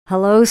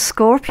Hello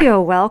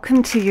Scorpio,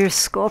 welcome to your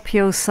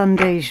Scorpio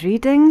Sunday's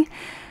reading.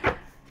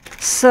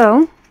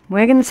 So,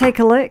 we're going to take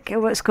a look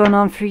at what's going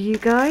on for you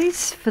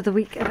guys for the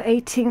week of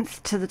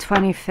 18th to the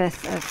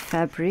 25th of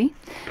February.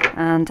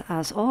 And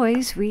as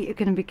always, we are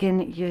going to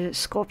begin your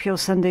Scorpio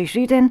Sunday's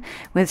reading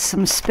with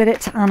some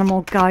spirit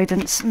animal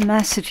guidance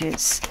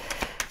messages.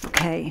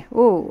 Okay,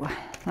 oh,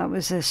 that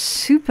was a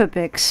super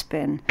big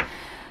spin.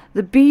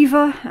 The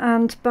beaver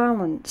and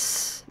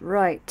balance.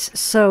 Right,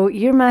 so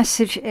your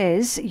message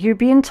is you're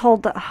being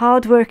told that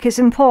hard work is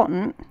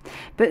important,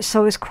 but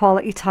so is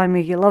quality time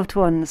with your loved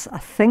ones. I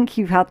think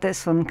you've had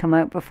this one come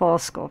out before,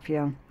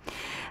 Scorpio.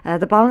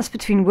 The balance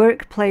between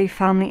work, play,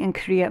 family and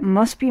career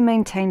must be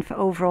maintained for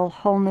overall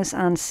wholeness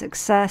and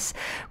success.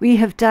 We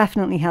have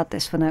definitely had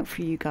this one out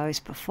for you guys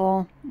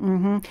before.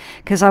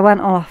 Because I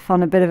went off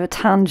on a bit of a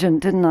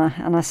tangent, didn't I?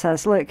 And I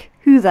says, look,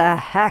 who the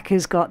heck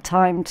has got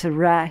time to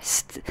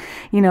rest?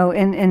 You know,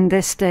 in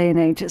this day and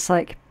age, it's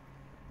like,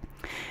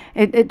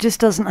 it just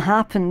doesn't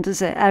happen,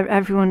 does it?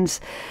 Everyone's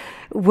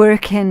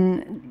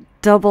working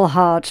double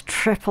hard,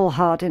 triple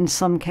hard in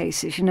some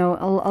cases. You know,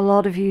 a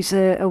lot of yous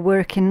are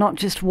working not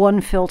just one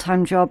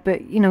full-time job,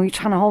 but, you know, you're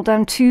trying to hold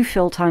down two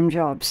full-time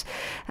jobs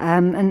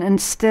and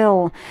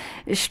still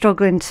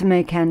struggling to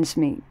make ends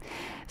meet.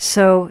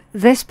 So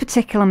this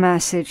particular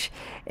message,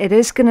 it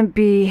is going to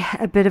be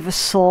a bit of a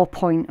sore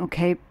point,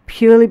 okay,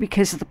 purely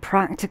because of the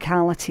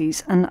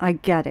practicalities, and I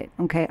get it,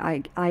 okay,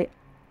 I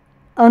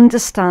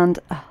understand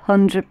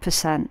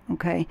 100%,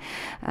 okay.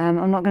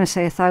 I'm not going to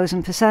say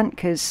 1,000%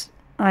 because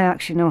I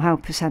actually know how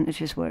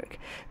percentages work,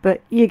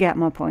 but you get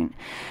my point.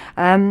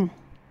 Yeah,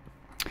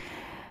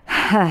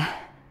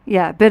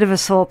 a bit of a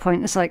sore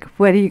point. It's like,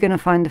 where are you going to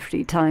find the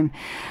free time?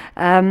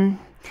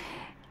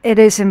 It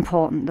is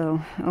important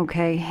though,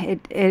 okay?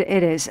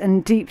 It is,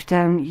 and deep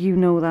down you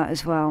know that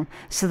as well.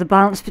 So the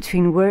balance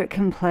between work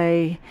and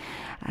play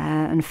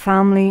and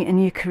family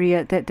and your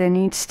career, that there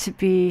needs to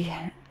be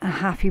a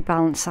happy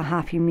balance, a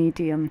happy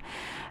medium.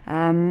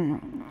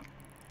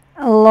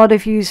 A lot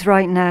of yous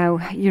right now,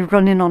 you're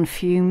running on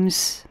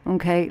fumes,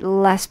 okay?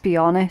 Let's be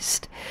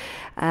honest.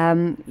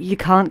 You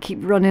can't keep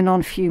running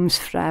on fumes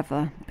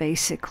forever,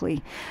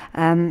 basically.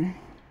 Do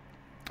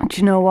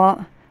you know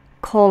what?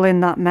 Call in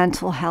that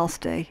mental health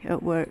day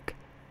at work.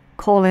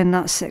 Call in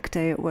that sick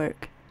day at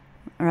work,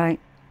 right?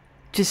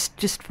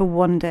 Just for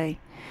one day.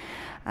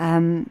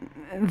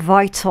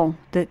 Vital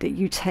that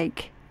you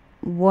take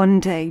one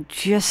day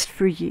just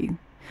for you,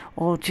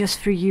 or just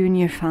for you and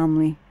your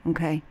family,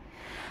 okay?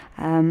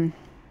 I'm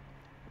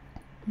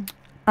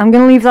going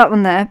to leave that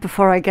one there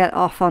before I get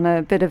off on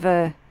a bit of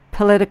a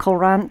political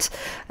rant.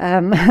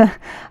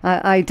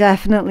 I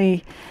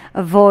definitely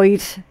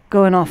avoid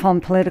going off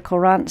on political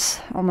rants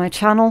on my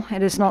channel.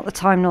 It is not the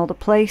time nor the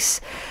place.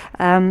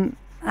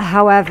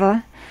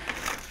 However,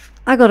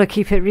 I got to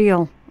keep it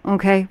real,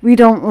 okay? We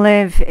don't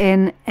live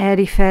in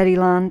airy fairy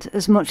land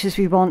as much as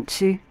we want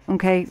to,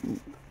 okay?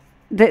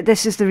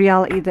 This is the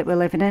reality that we're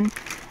living in,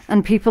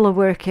 and people are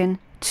working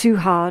too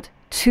hard,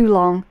 too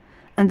long,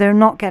 and they're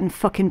not getting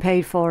fucking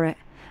paid for it.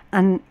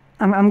 And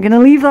I'm going to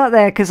leave that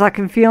there because I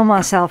can feel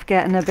myself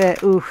getting a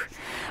bit, ooh.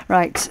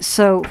 Right,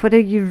 so what are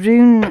your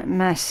rune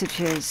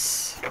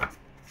messages?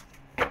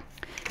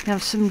 We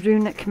have some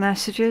runic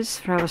messages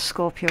for our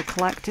Scorpio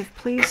collective,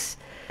 please.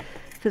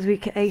 For the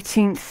week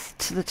 18th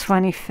to the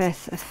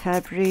 25th of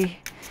February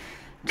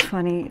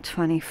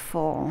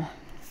 2024.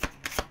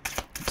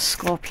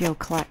 Scorpio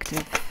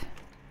collective.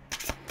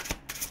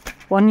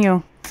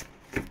 Wonyo.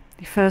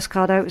 The first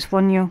card out is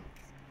Wonyo.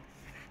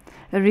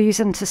 A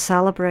reason to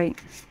celebrate.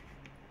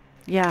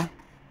 Yeah.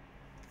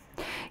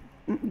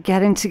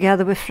 Getting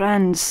together with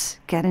friends,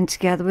 getting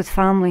together with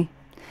family.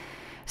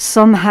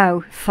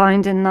 Somehow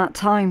finding that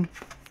time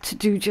to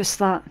do just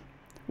that.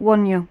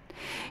 Wonyo.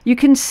 You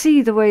can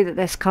see the way that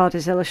this card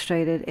is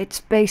illustrated.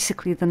 It's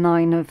basically the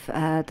Nine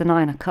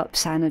of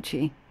Cups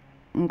energy.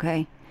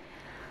 Okay.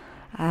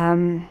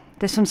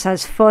 This one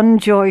says fun,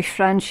 joy,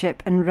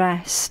 friendship and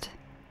rest.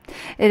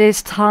 It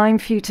is time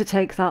for you to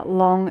take that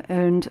long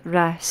earned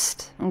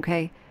rest,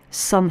 okay,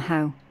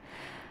 somehow.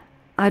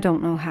 I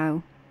don't know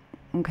how,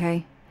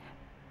 okay,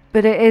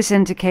 but it is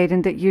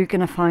indicating that you're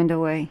going to find a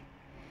way.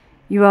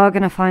 You are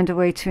going to find a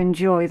way to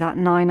enjoy that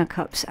Nine of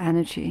Cups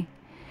energy.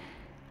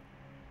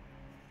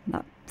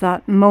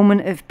 That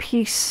moment of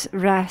peace,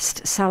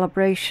 rest,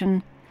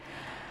 celebration.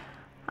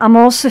 I'm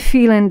also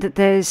feeling that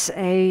there's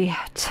a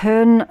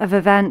turn of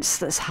events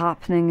that's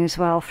happening as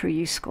well for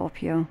you,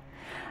 Scorpio.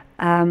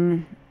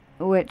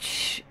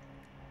 Which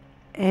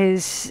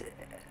is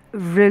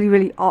really,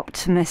 really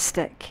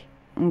optimistic,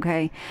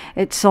 okay?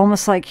 It's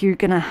almost like you're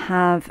going to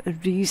have a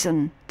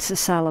reason to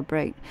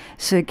celebrate.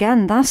 So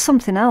again, that's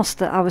something else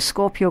that our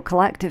Scorpio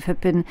collective have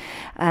been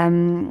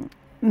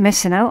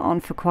missing out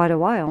on for quite a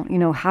while, you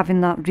know,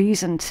 having that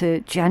reason to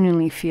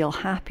genuinely feel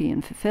happy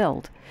and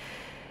fulfilled.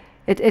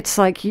 It's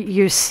like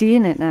you're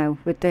seeing it now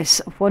with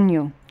this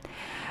Wonyo.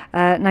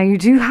 Now you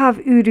do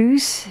have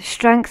Urus,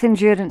 strength,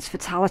 endurance,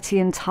 vitality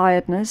and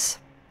tiredness.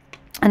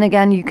 And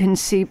again, you can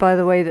see by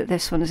the way that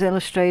this one is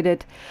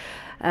illustrated,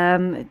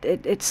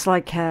 It's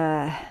like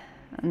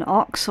an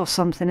ox or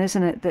something,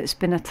 isn't it, that's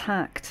been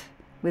attacked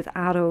with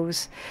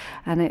arrows,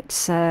 and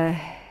it's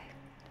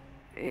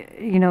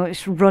you know,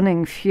 it's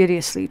running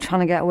furiously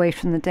trying to get away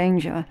from the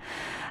danger.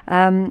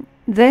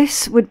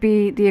 This would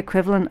be the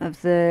equivalent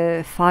of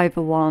the Five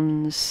of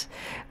Wands,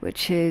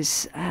 which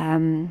is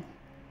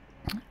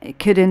it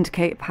could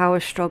indicate power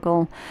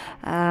struggle.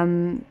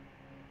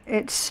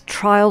 It's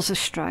trials of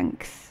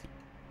strength.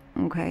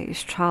 Okay,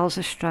 it's trials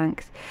of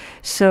strength.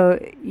 So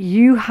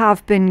you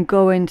have been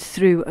going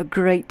through a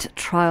great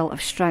trial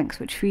of strength,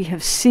 which we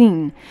have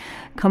seen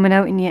coming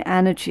out in your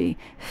energy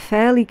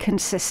fairly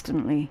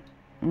consistently.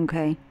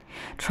 Okay,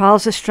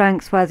 trials of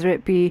strength, whether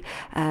it be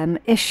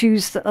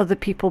issues that other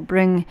people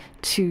bring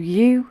to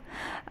you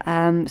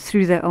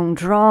through their own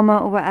drama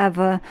or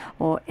whatever,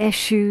 or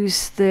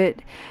issues that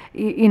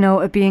you know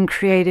are being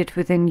created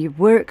within your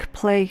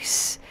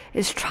workplace.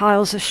 It's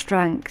trials of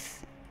strength.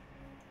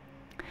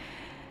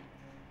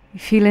 You're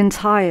feeling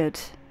tired.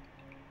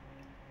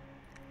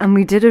 And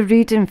we did a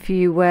reading for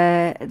you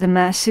where the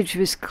message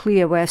was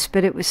clear, where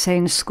Spirit was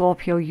saying,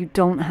 Scorpio, you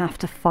don't have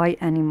to fight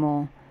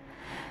anymore.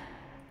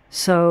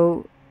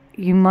 So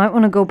you might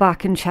want to go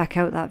back and check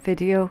out that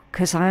video,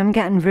 because I am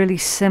getting really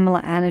similar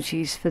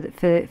energies for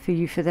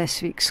you for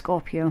this week,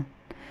 Scorpio.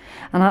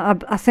 And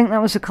I think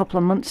that was a couple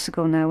of months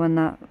ago now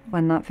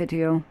when that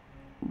video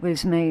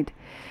was made,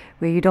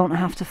 where you don't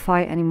have to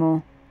fight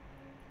anymore.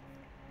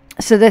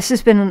 So this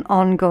has been an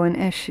ongoing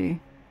issue.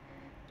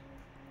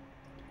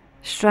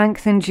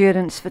 Strength,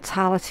 endurance,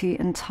 vitality,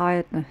 and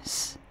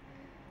tiredness.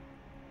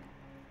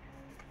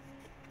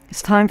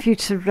 It's time for you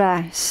to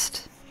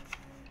rest.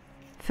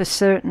 For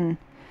certain.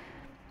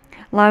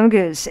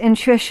 Laugers,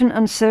 intuition,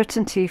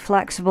 uncertainty,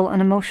 flexible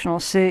and emotional.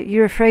 So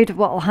you're afraid of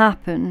what will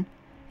happen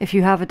if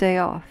you have a day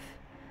off.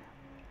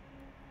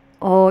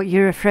 Or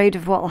you're afraid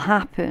of what will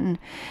happen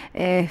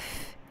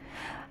if...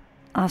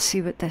 I'll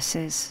see what this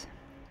is.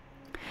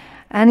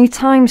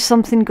 Anytime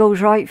something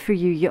goes right for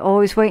you, you're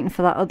always waiting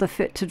for that other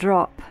foot to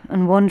drop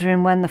and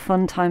wondering when the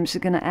fun times are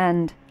going to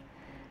end.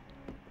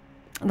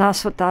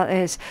 That's what that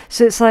is.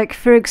 So it's like,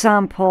 for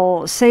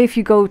example, say if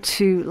you go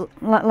to,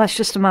 let's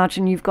just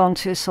imagine you've gone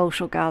to a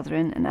social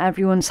gathering and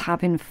everyone's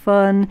having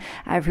fun,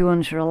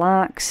 everyone's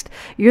relaxed.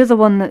 You're the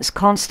one that's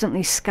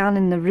constantly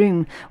scanning the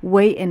room,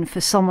 waiting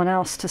for someone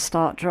else to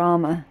start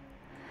drama.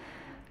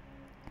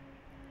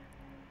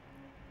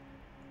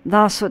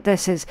 That's what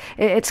this is.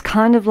 It's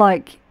kind of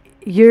like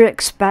you're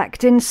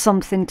expecting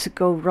something to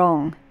go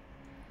wrong.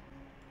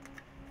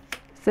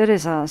 There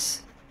is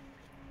as.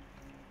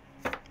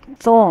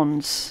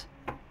 Thorns.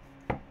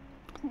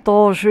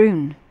 Thor's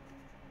rune.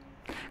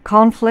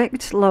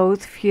 Conflict,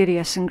 loathe,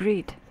 furious and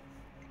greed.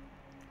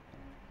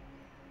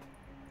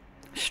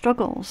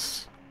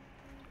 Struggles.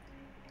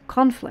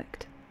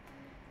 Conflict.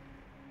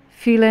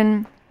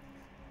 Feeling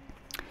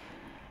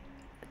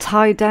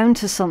tied down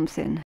to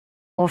something.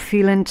 Or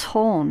feeling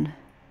torn.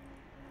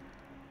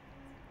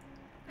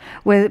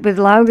 With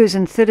Laugers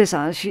and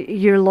Thirizas,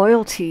 your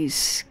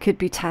loyalties could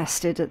be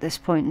tested at this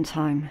point in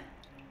time.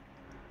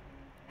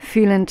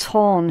 Feeling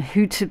torn,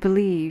 who to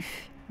believe,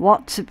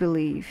 what to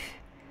believe.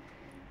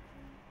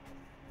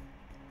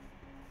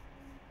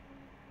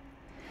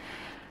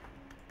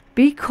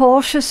 Be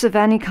cautious of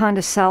any kind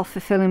of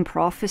self-fulfilling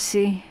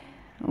prophecy,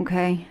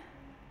 okay?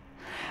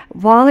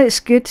 While it's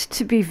good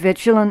to be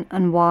vigilant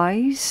and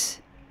wise,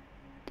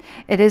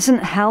 it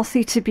isn't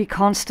healthy to be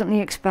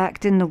constantly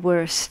expecting the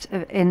worst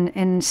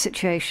in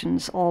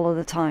situations all of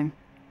the time.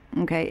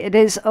 Okay, it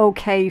is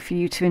okay for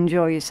you to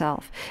enjoy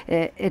yourself.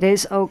 It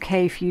is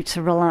okay for you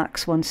to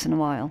relax once in a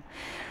while.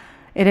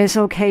 It is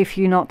okay for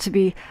you not to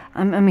be,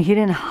 I'm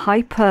hearing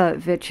hyper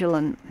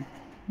vigilant.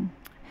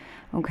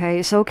 Okay,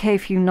 it's okay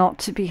for you not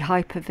to be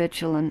hyper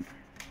vigilant.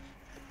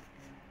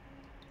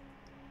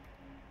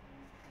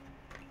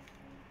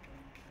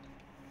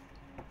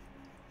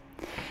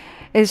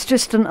 It's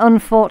just an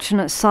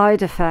unfortunate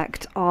side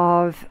effect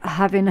of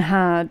having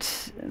had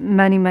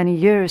many, many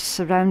years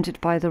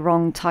surrounded by the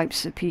wrong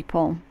types of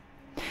people.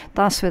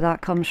 That's where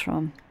that comes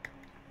from.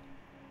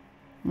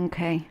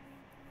 Okay.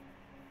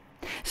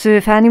 So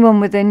if anyone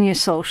within your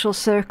social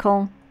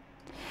circle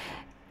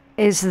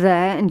is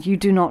there and you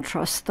do not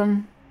trust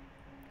them,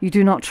 you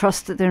do not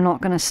trust that they're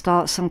not going to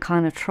start some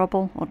kind of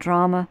trouble or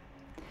drama,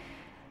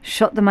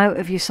 shut them out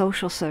of your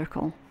social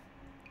circle.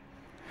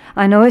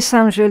 I know it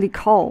sounds really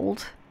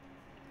cold,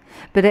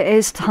 but it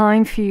is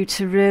time for you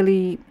to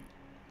really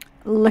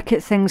look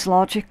at things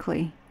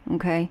logically,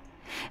 okay?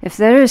 If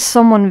there is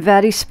someone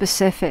very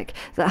specific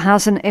that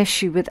has an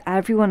issue with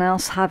everyone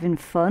else having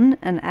fun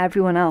and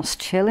everyone else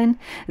chilling,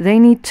 they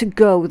need to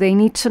go. They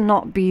need to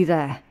not be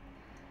there,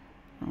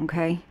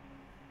 okay?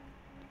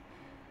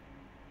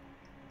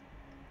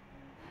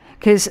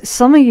 Because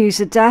some of you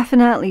are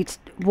definitely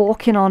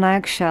walking on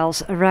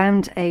eggshells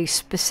around a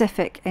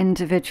specific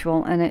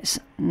individual, and it's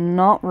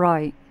not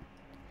right.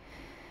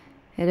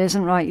 It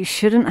isn't right. You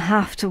shouldn't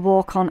have to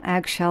walk on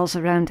eggshells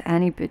around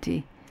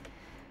anybody.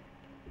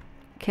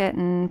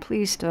 Kitten,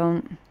 please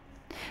don't.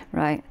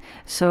 Right,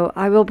 so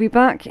I will be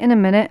back in a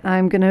minute.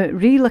 I'm going to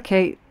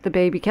relocate the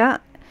baby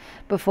cat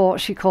before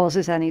she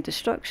causes any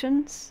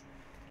destructions.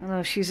 I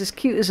know she's as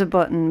cute as a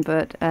button,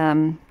 but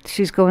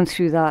she's going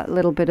through that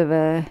little bit of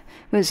a,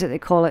 what is it they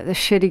call it, the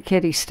shitty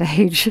kitty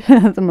stage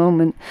at the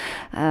moment.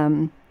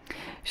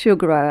 She'll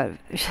grow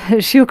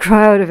out. She'll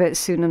grow out of it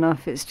soon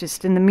enough. It's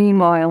just in the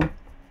meanwhile.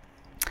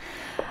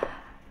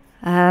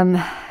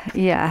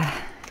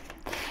 Yeah.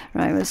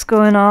 Right, what's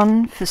going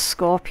on for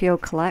Scorpio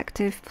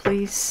Collective,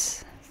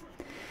 please?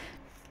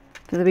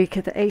 For the week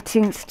of the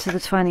 18th to the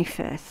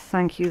 25th.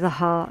 Thank you, the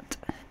heart.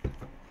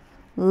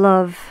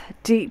 Love,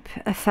 deep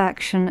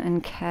affection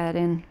and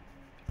caring.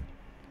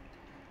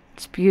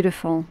 It's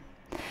beautiful.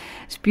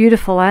 It's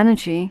beautiful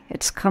energy.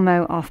 It's come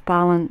out off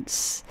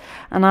balance.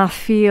 And I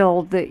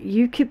feel that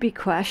you could be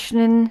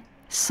questioning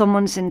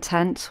someone's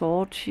intent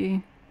towards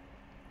you.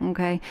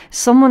 Okay,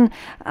 someone,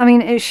 I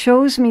mean, it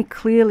shows me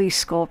clearly,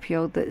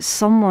 Scorpio, that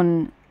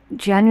someone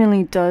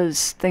genuinely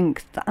does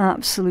think the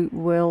absolute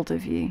world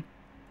of you.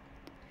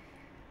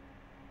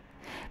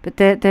 But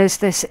there's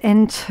this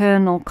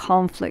internal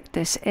conflict,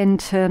 this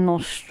internal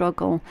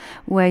struggle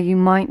where you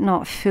might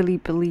not fully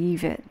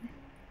believe it.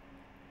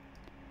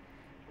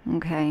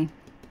 Okay.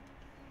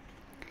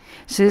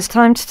 So it's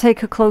time to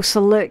take a closer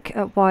look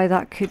at why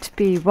that could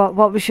be. What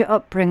was your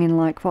upbringing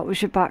like? What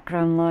was your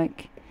background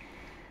like?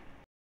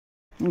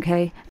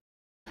 Okay,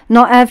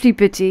 not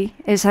everybody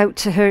is out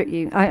to hurt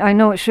you. I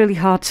know it's really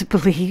hard to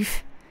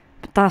believe,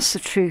 but that's the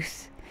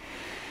truth.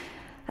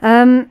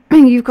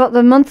 You've got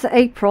the month of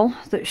April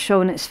that's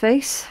showing its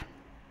face.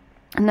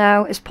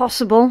 Now, it's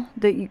possible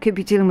that you could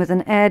be dealing with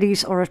an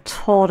Aries or a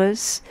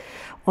Taurus,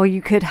 or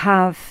you could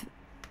have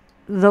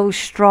those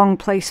strong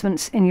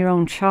placements in your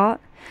own chart.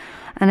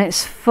 And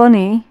it's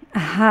funny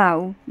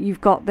how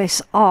you've got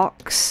this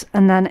Ox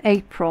and then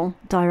April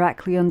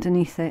directly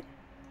underneath it.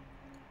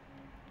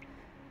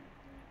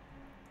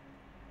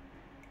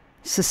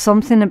 So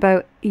something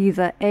about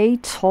either a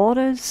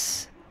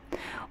Taurus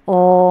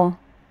or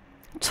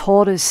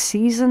Taurus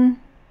season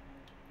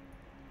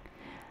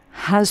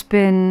has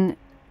been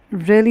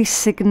really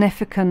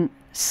significant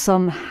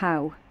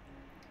somehow.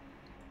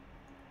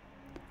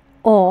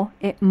 Or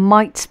it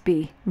might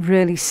be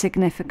really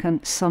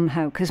significant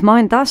somehow. Because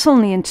mind, that's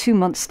only in 2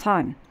 months'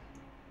 time.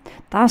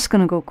 That's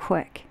going to go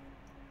quick.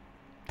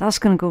 That's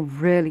going to go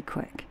really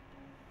quick.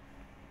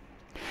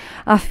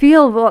 I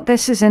feel what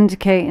this is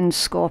indicating,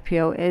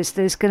 Scorpio, is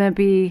there's going to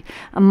be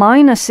a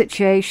minor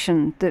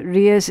situation that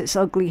rears its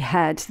ugly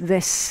head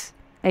this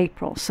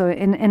April. So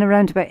in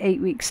around about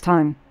 8 weeks'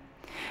 time.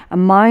 A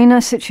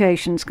minor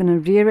situation is going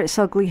to rear its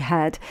ugly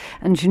head.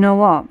 And you know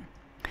what?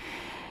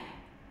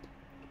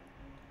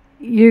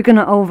 You're going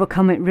to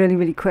overcome it really,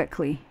 really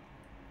quickly.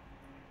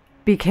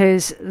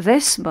 Because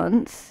this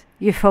month,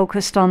 you're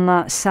focused on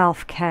that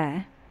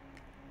self-care.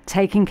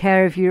 Taking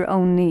care of your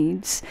own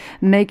needs,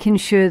 making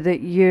sure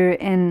that you're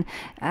in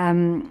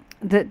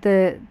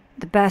the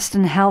best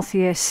and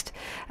healthiest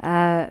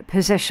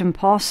position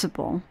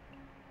possible.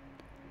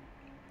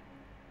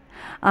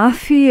 I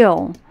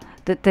feel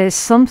that there's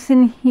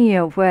something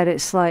here where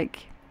it's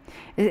like,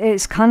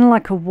 it's kind of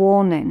like a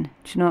warning.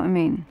 Do you know what I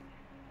mean?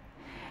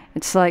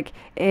 It's like,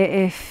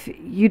 if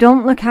you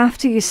don't look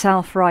after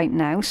yourself right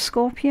now,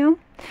 Scorpio,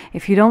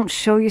 if you don't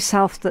show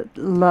yourself that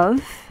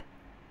love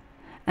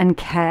and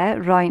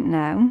care right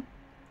now,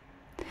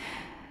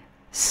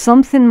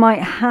 something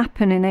might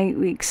happen in 8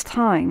 weeks'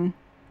 time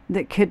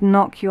that could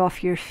knock you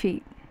off your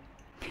feet.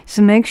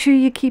 So make sure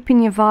you're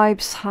keeping your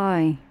vibes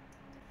high.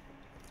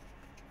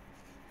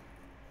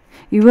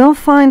 You will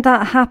find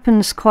that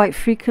happens quite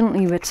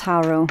frequently with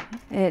tarot.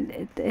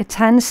 It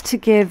tends to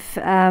give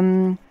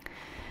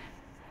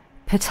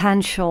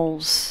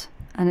potentials,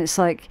 and it's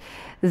like,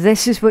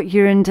 this is what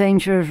you're in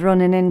danger of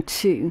running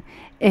into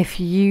if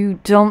you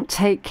don't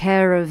take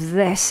care of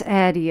this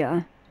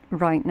area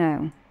right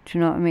now. Do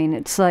you know what I mean?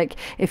 It's like,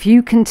 if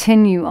you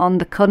continue on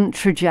the current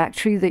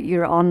trajectory that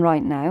you're on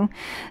right now,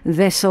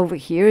 this over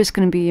here is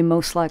going to be your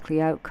most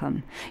likely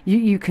outcome.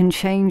 You can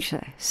change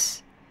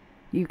this.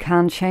 You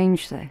can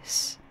change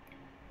this.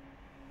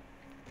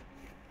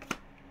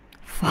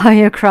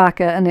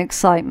 Firecracker and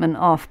excitement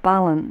off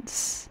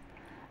balance.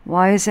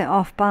 Why is it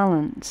off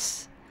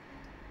balance?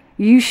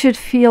 You should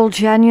feel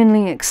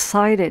genuinely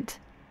excited,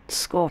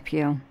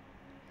 Scorpio.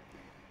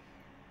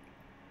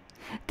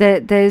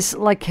 There's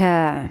like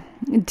a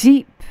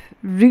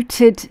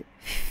deep-rooted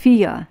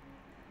fear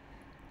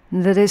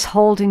that is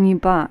holding you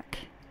back.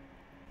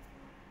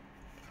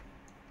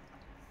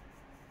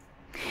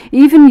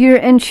 Even your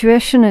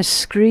intuition is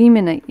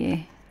screaming at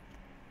you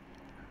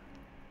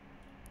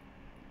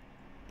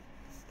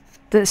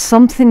that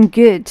something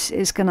good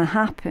is going to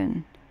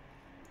happen.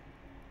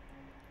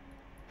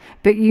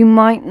 But you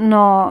might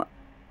not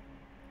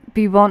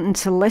be wanting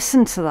to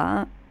listen to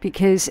that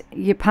because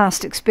your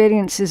past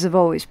experiences have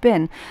always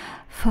been,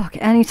 fuck,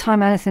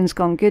 anytime anything's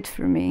gone good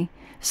for me,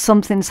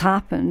 something's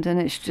happened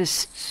and it's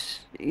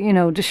just, you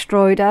know,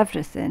 destroyed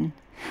everything.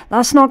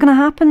 That's not going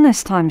to happen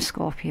this time,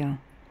 Scorpio.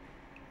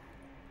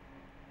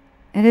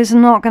 It is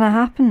not going to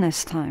happen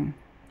this time.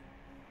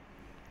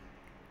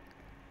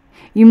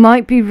 You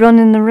might be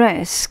running the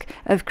risk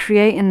of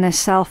creating this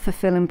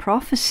self-fulfilling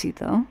prophecy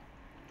though,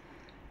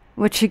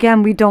 which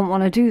again, we don't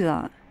want to do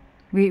that.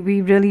 We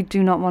really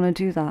do not want to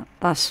do that.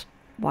 That's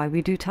why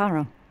we do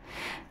tarot.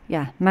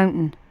 Yeah,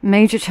 mountain.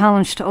 Major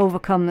challenge to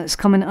overcome that's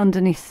coming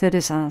underneath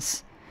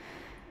Thirizaz.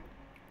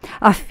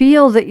 I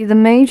feel that the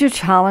major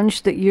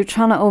challenge that you're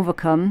trying to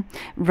overcome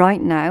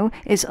right now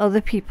is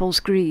other people's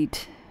greed.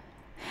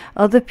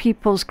 Other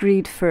people's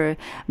greed for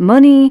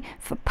money,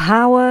 for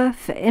power,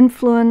 for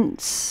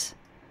influence.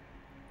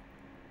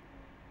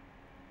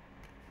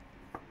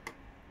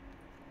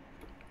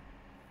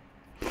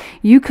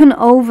 You can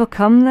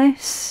overcome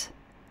this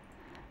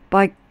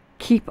by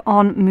keep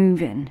on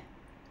moving.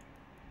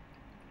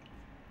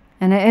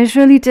 And it is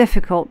really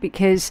difficult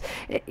because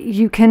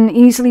you can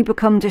easily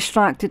become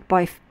distracted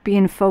by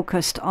being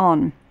focused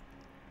on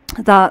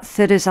that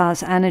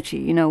Thirizaz energy,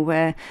 you know,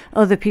 where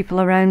other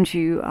people around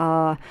you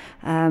are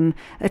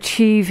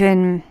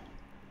achieving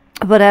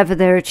whatever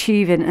they're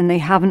achieving and they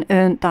haven't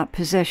earned that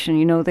position,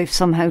 you know, they've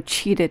somehow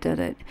cheated at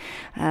it.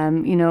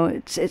 You know,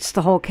 it's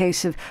the whole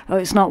case of, oh,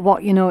 it's not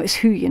what you know, it's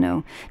who you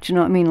know. Do you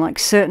know what I mean? Like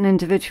certain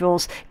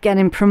individuals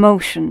getting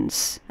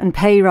promotions and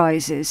pay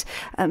rises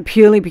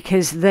purely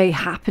because they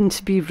happen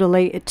to be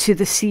related to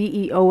the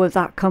CEO of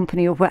that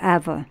company or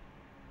whatever.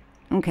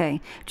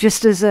 Okay,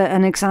 just as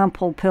an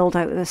example pulled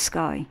out of the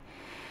sky.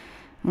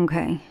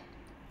 Okay.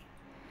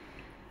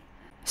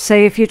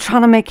 Say if you're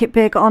trying to make it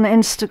big on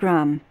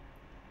Instagram,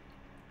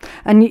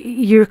 and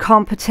your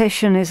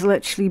competition is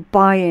literally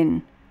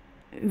buying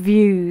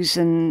views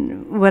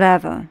and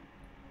whatever,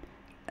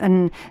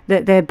 and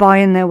that they're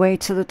buying their way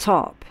to the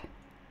top.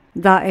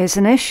 That is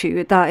an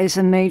issue. That is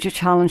a major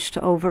challenge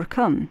to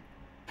overcome.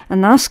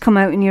 And that's come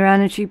out in your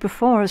energy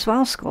before as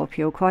well,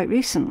 Scorpio, quite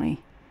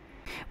recently,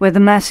 where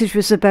the message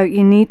was about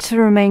you need to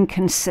remain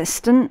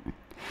consistent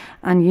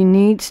and you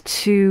need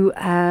to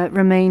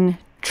remain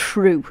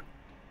true.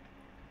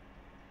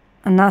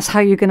 And that's how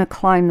you're going to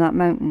climb that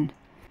mountain.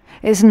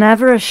 It's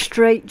never a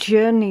straight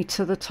journey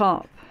to the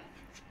top.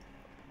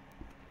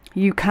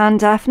 You can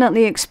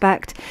definitely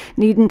expect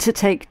needing to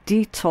take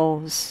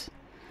detours.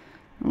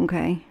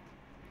 Okay.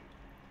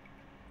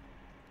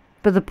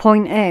 But the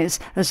point is,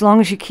 as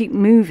long as you keep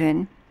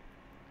moving,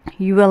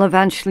 you will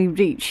eventually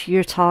reach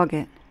your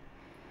target.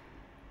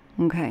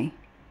 Okay.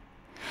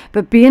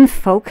 But being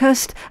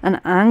focused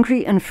and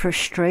angry and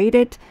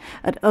frustrated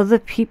at other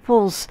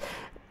people's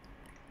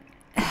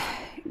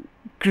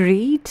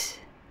greed,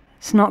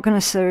 it's not going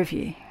to serve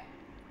you.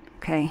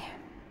 Okay.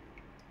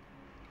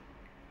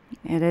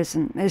 It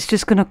isn't. It's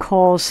just going to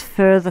cause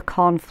further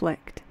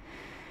conflict.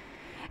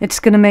 It's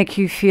going to make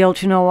you feel,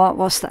 do you know what?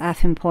 What's the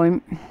effing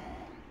point?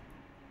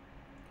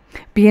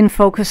 Being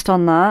focused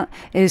on that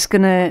is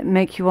going to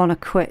make you want to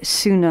quit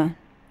sooner.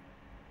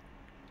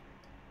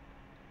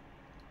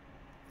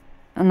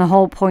 And the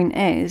whole point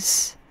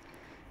is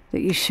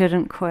that you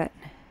shouldn't quit.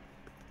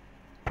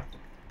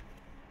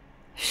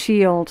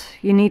 Shield.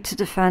 You need to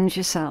defend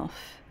yourself.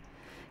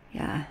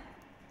 Yeah.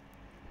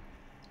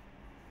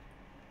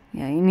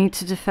 Yeah, you need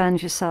to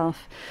defend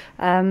yourself.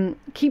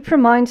 Keep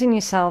reminding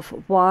yourself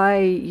why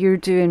you're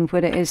doing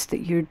what it is that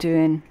you're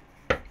doing.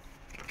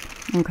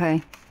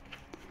 Okay.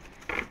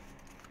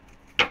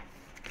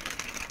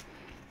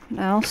 What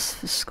else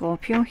for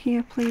Scorpio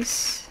here,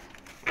 please?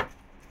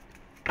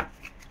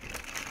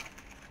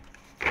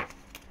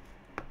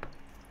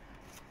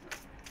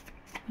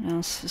 What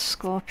else for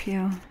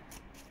Scorpio?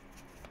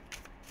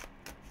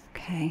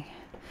 Okay.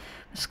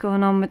 What's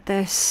going on with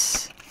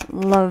this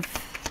love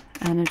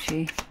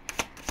energy?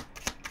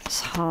 This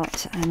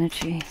heart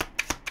energy.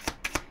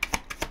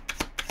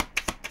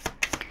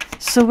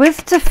 So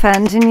with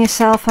defending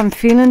yourself, I'm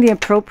feeling the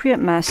appropriate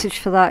message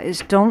for that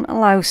is don't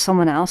allow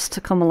someone else to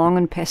come along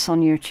and piss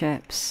on your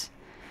chips.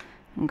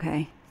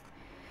 Okay.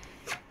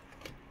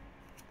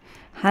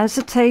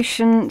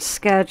 Hesitation,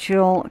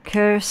 schedule,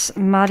 curse,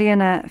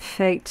 marionette,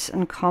 fate,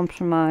 and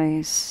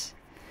compromise.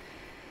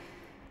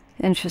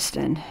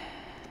 Interesting.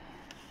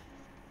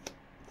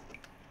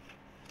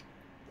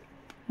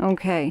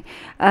 Okay.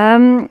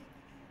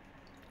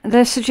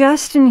 They're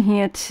suggesting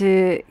here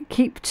to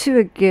keep to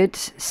a good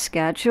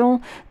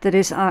schedule that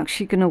is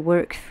actually going to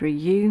work for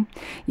you.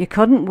 Your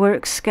current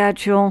work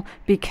schedule,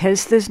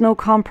 because there's no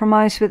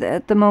compromise with it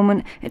at the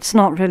moment, it's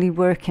not really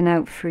working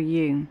out for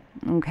you.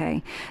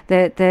 Okay.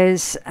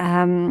 There's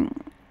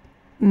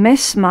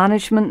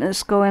mismanagement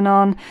that's going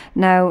on.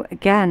 Now,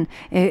 again,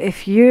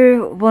 if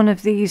you're one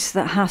of these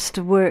that has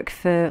to work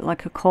for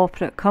like a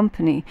corporate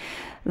company,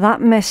 that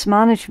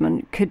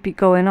mismanagement could be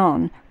going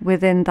on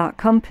within that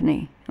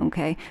company.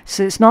 Okay,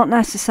 so it's not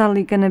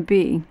necessarily going to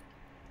be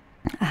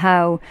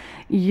how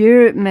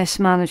you're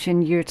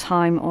mismanaging your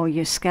time or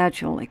your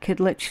schedule. It could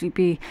literally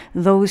be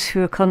those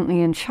who are currently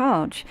in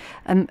charge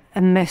and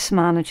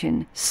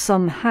mismanaging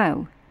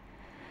somehow.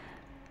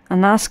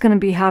 And that's going to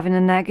be having a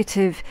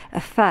negative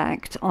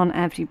effect on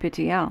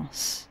everybody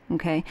else.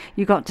 Okay,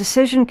 you got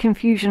decision,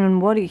 confusion,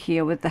 and worry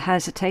here with the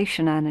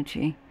hesitation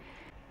energy.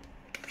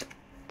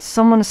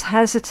 someone's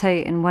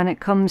hesitating when it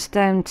comes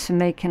down to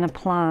making a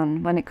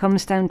plan, when it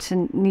comes down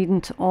to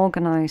needing to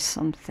organize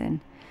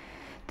something,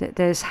 that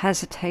there's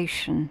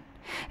hesitation.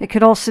 It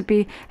could also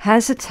be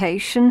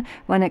hesitation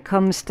when it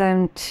comes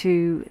down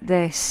to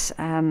this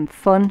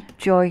fun,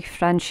 joy,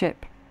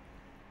 friendship,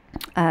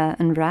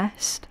 and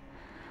rest.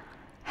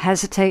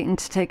 Hesitating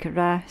to take a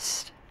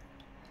rest.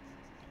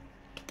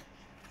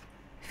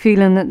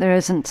 Feeling that there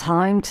isn't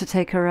time to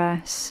take a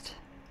rest.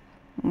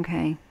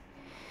 Okay.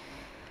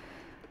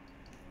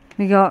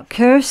 We got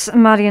curse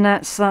and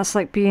marionettes, so that's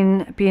like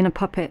being a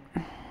puppet.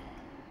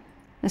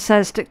 It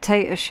says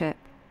dictatorship,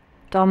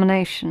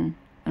 domination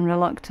and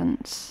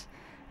reluctance,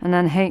 and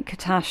then hate,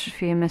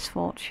 catastrophe and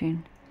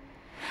misfortune.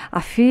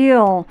 I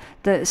feel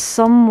that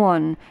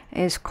someone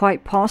is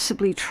quite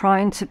possibly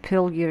trying to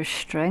pull your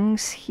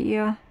strings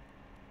here.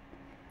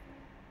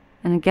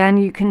 And again,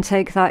 you can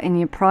take that in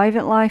your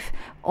private life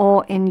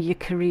or in your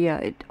career.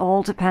 It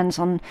all depends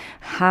on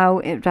how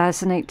it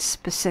resonates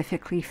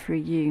specifically for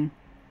you.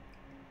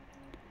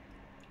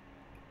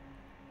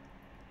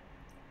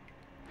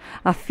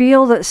 I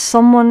feel that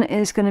someone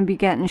is going to be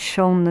getting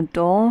shown the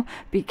door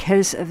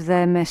because of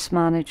their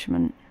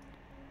mismanagement.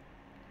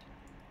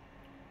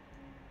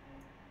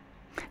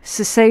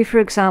 So say, for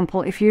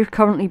example, if you're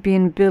currently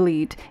being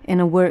bullied in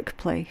a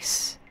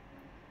workplace,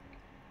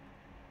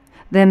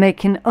 they're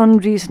making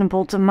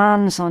unreasonable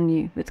demands on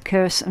you with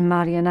curse and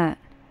marionette.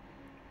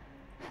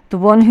 The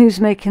one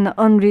who's making the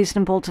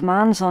unreasonable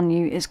demands on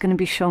you is going to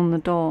be shown the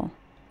door.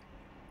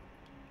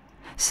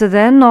 So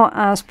they're not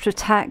as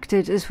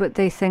protected as what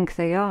they think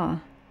they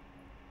are.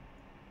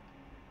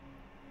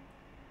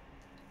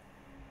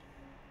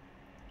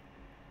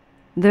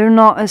 They're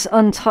not as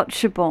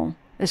untouchable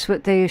as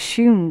what they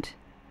assumed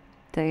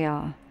they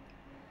are,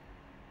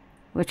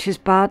 which is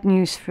bad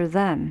news for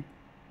them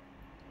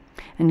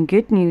and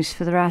good news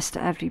for the rest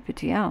of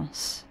everybody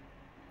else.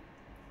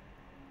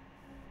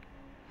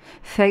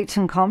 Fate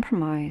and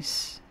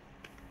compromise.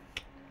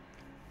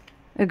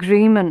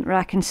 Agreement,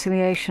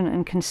 reconciliation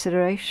and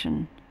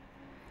consideration.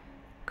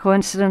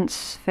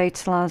 Coincidence,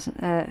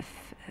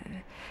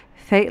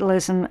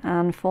 fatalism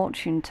and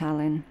fortune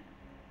telling.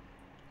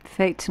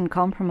 Fate and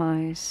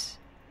compromise.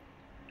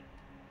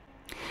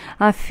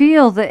 I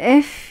feel that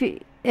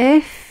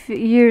if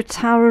you're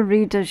tarot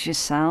readers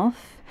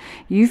yourself,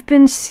 you've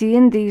been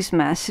seeing these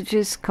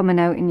messages coming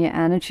out in your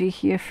energy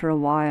here for a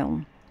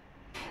while.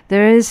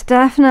 There is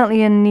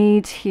definitely a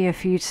need here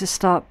for you to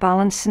start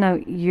balancing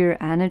out your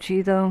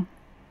energy though.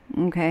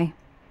 Okay.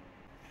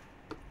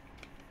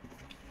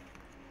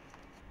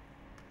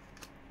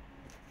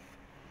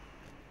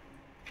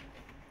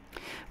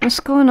 What's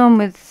going on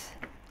with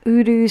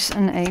Urus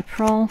and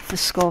April for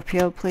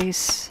Scorpio,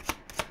 please?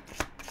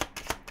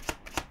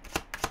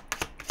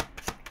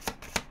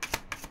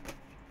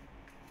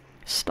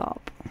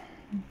 Stop.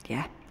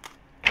 Yeah.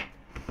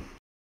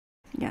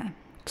 Yeah.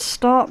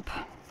 Stop.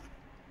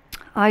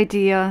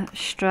 Idea,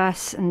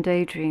 stress and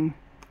daydream.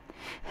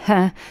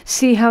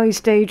 See how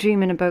he's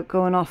daydreaming about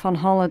going off on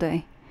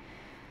holiday.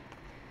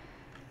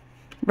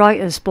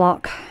 Writer's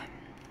block.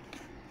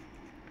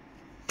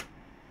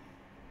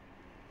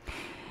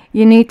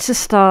 You need to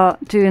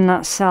start doing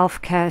that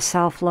self-care,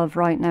 self-love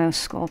right now,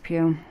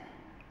 Scorpio.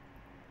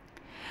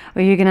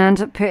 Or you're going to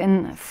end up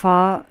putting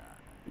far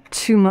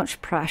too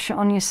much pressure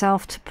on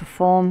yourself to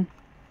perform.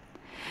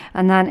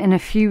 And then in a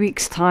few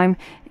weeks' time,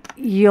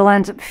 you'll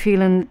end up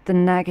feeling the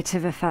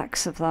negative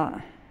effects of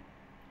that.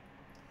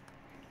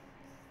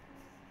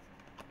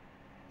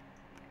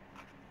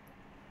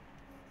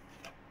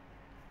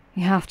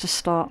 You have to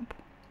stop.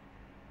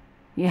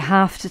 You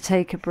have to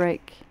take a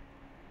break.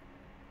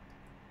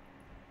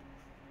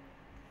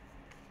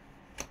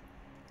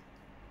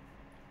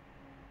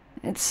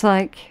 It's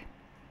like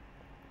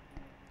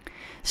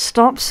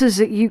stop so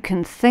that you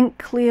can think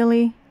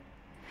clearly.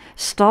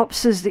 Stop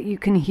so that you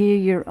can hear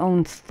your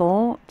own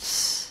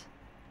thoughts.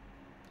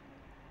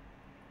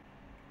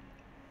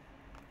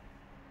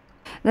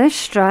 This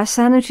stress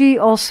energy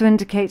also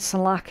indicates a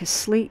lack of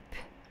sleep.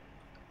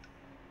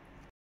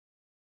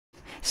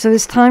 So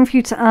it's time for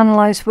you to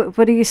analyse what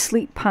are your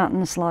sleep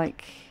patterns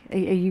like. Are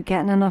you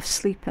getting enough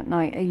sleep at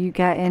night? Are you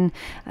getting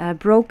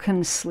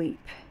broken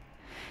sleep?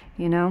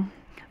 You know,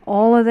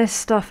 all of this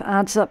stuff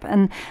adds up,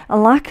 and a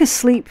lack of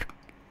sleep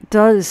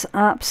does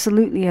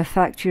absolutely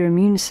affect your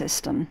immune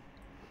system.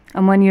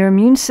 And when your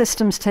immune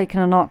system's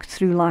taken a knock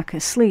through lack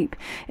of sleep,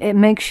 it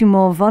makes you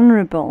more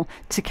vulnerable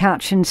to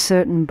catching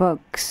certain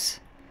bugs.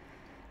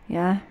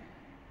 Yeah?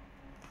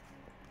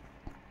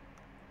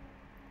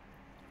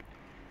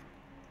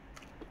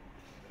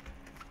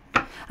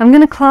 I'm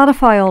going to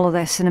clarify all of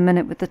this in a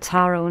minute with the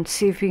tarot and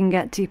see if we can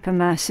get deeper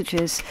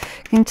messages.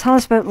 Can you tell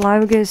us about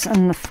Laugers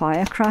and the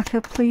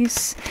firecracker,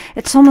 please?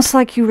 It's almost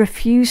like you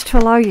refuse to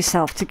allow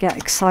yourself to get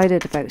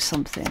excited about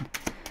something.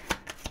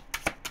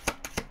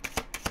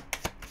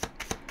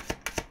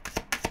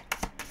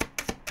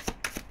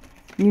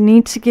 You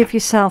need to give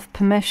yourself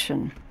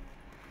permission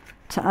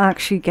to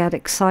actually get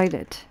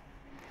excited.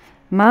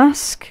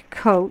 Mask,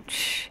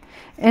 coach,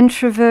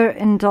 introvert,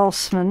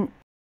 endorsement,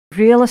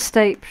 Real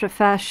estate,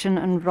 profession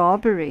and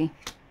robbery.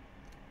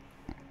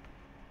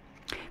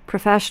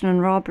 Profession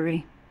and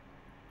robbery.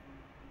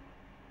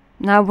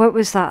 Now, what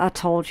was that I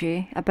told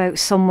you about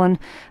someone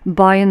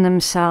buying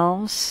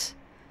themselves?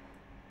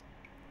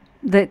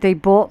 That they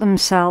bought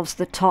themselves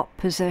the top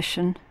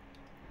position.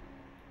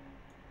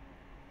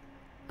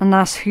 And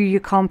that's who your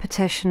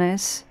competition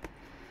is.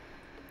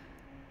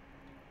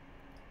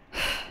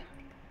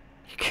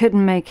 You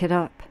couldn't make it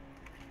up.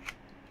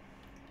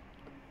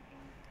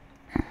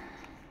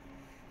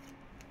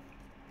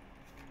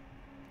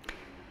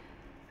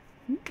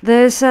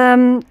 There's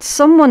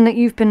someone that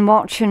you've been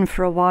watching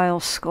for a while,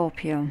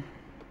 Scorpio.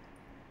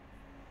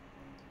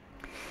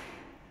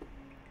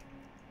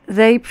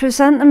 They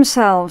present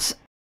themselves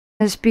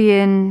as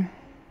being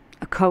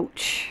a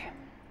coach,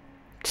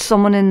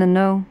 someone in the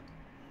know.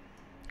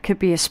 Could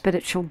be a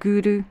spiritual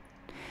guru,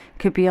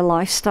 could be a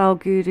lifestyle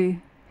guru,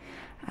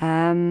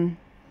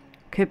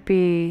 could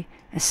be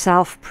a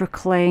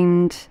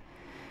self-proclaimed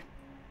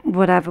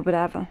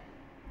whatever,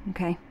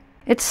 okay?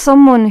 It's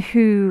someone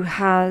who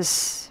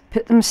has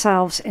put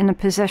themselves in a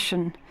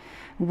position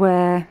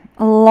where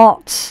a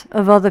lot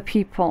of other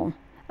people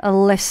are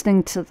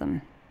listening to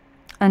them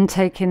and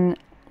taking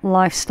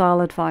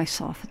lifestyle advice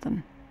off of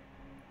them.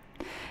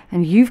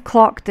 And you've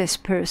clocked this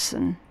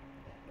person.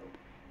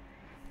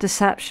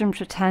 Deception,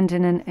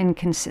 pretending, and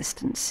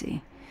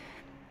inconsistency.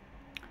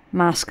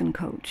 Mask and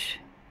coach.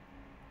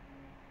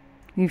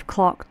 You've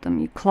clocked them.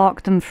 You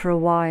clocked them for a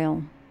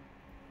while.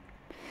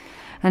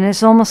 And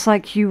it's almost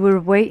like you were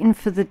waiting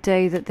for the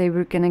day that they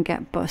were going to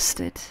get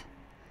busted.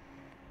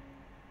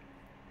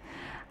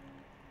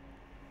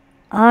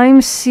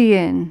 I'm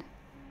seeing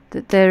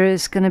that there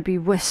is going to be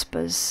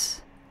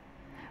whispers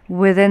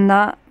within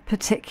that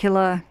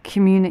particular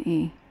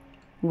community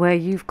where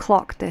you've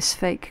clocked this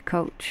fake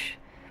coach.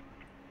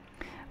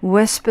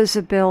 Whispers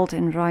are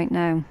building right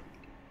now.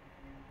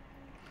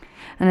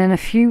 And in a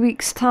few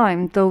weeks'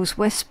 time, those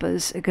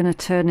whispers are going to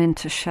turn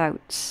into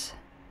shouts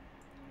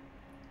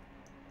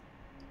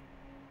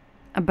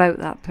about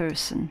that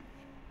person.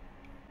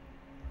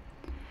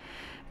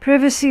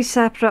 Privacy,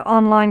 separate,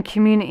 online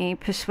community,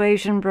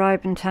 persuasion,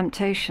 bribe and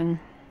temptation.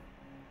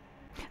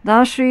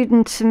 That's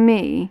reading to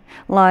me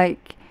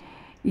like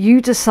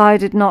you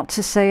decided not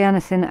to say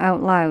anything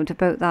out loud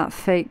about that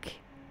fake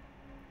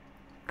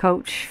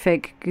coach,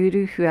 fake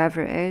guru,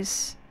 whoever it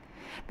is,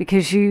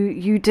 because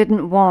you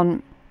didn't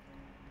want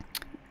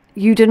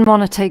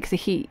to take the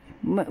heat,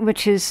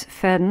 which is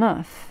fair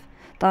enough.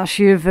 That's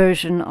your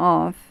version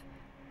of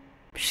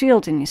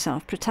shielding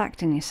yourself,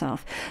 protecting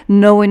yourself,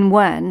 knowing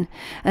when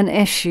an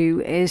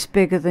issue is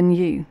bigger than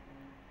you.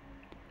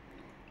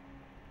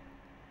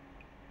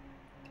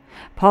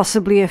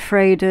 Possibly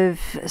afraid of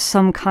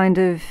some kind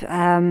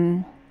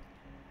of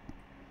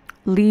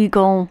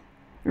legal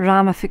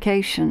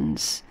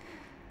ramifications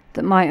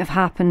that might have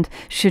happened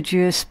should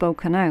you have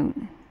spoken out.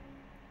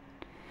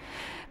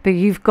 But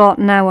you've got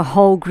now a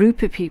whole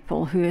group of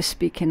people who are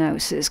speaking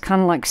out, so it's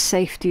kind of like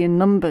safety in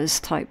numbers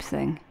type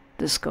thing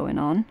that's going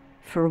on,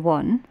 for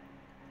one.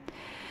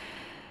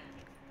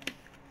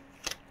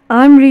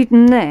 I'm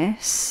reading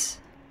this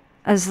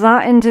as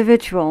that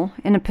individual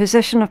in a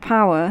position of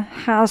power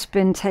has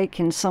been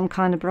taking some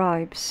kind of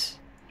bribes.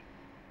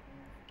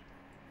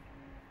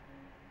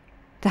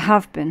 There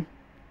have been.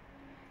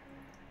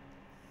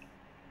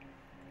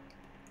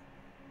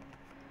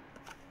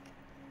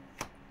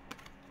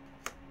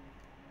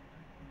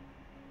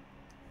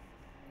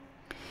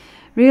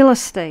 Real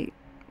estate,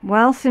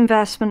 wealth,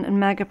 investment and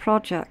mega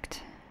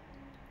project.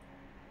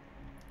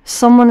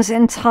 Someone's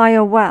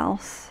entire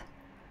wealth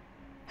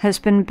has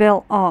been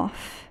built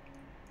off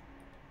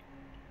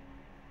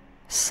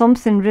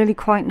something really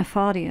quite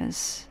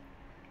nefarious.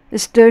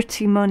 It's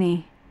dirty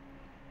money.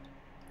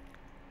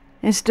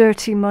 It's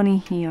dirty money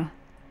here.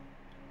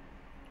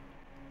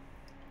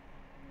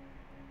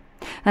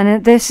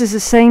 And this is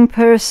the same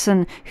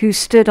person who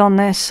stood on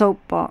their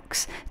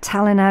soapbox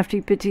telling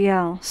everybody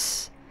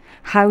else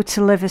how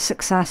to live a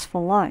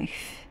successful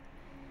life,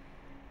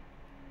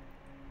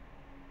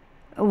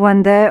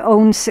 when their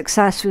own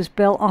success was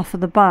built off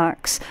of the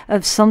backs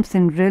of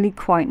something really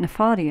quite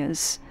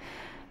nefarious.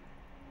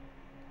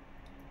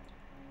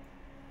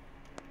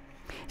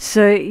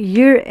 So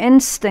your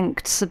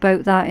instincts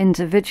about that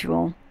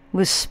individual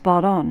was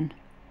spot on.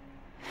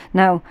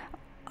 Now,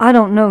 I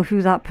don't know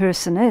who that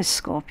person is,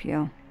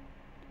 Scorpio.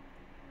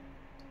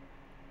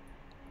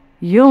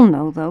 You'll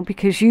know, though,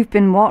 because you've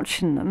been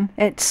watching them.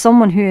 It's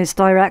someone who is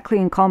directly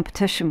in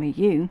competition with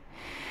you.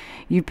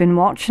 You've been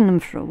watching them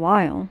for a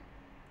while,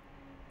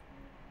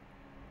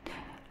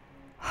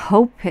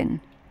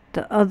 hoping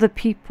that other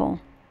people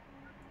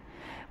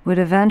would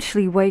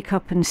eventually wake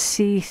up and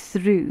see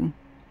through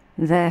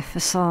their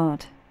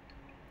facade.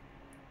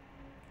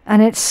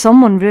 And it's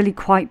someone really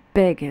quite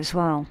big as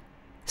well.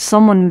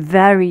 Someone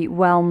very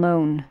well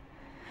known.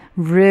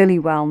 Really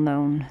well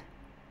known.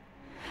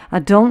 I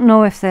don't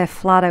know if they're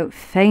flat out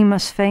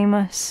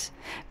famous.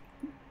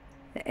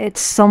 It's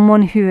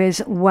someone who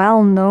is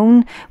well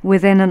known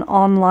within an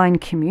online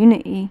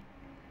community.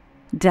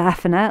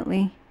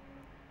 Definitely.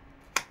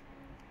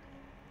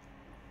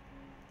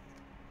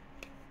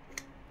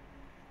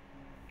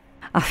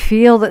 I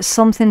feel that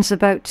something's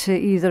about to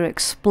either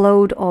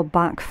explode or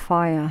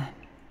backfire.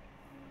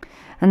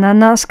 And then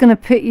that's going to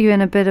put you in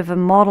a bit of a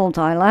moral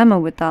dilemma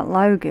with that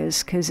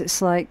Laugers, because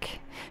it's like,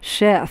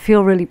 shit, I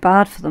feel really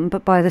bad for them,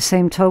 but by the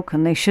same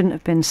token, they shouldn't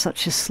have been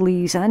such a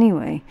sleaze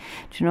anyway.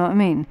 Do you know what I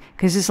mean?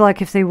 Because it's like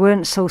if they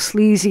weren't so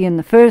sleazy in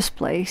the first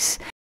place,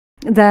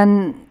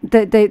 then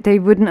they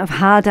wouldn't have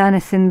had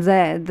anything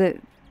there that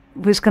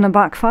was going to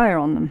backfire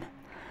on them.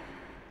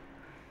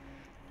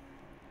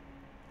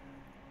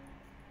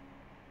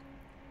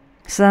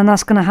 So then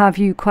that's going to have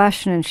you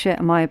questioning, shit,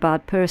 am I a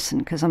bad person?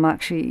 Because I'm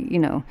actually, you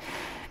know,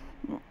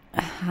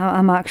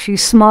 I'm actually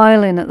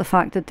smiling at the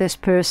fact that this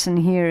person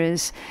here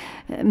is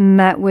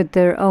met with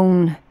their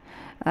own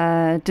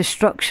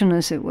destruction,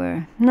 as it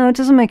were. No, it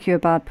doesn't make you a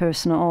bad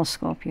person at all,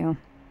 Scorpio.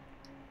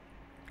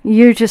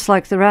 You're just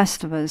like the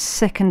rest of us,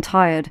 sick and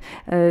tired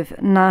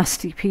of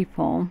nasty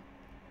people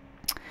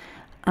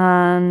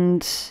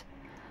and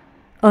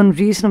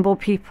unreasonable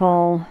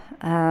people,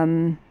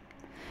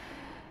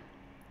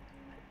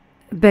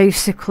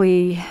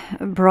 basically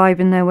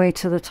bribing their way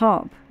to the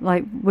top.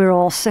 Like, we're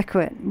all sick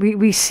of it.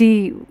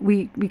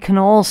 We can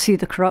all see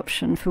the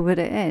corruption for what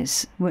it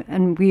is,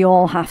 and we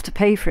all have to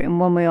pay for it in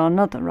one way or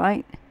another,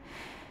 right?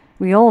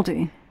 We all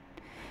do.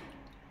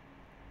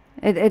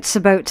 It's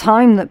about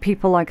time that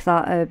people like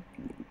that are,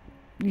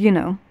 you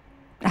know,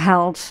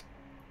 held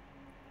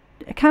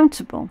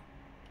accountable.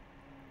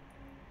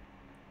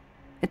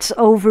 It's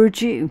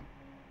overdue.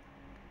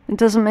 It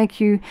doesn't make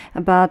you a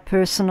bad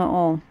person at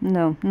all.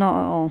 No, not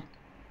at all.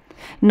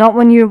 Not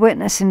when you're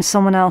witnessing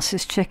someone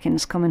else's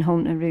chickens coming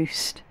home to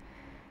roost.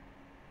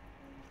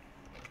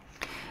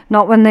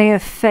 Not when they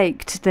have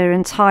faked their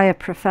entire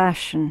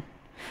profession,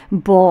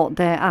 bought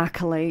their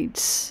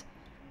accolades.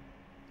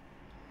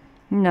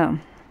 No.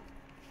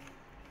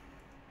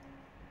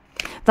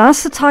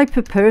 That's the type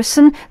of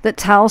person that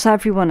tells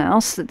everyone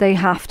else that they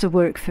have to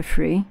work for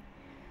free,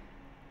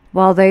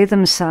 while they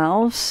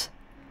themselves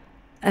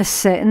are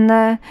sitting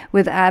there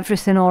with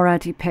everything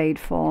already paid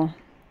for.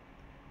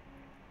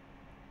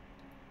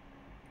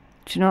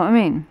 Do you know what I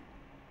mean?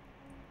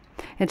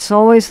 It's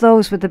always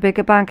those with the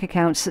bigger bank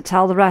accounts that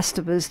tell the rest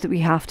of us that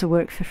we have to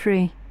work for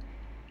free.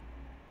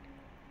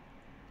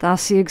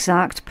 That's the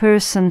exact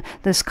person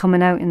that's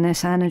coming out in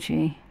this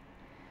energy.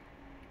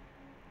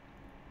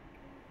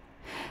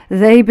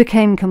 They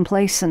became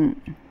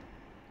complacent.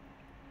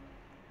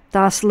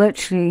 That's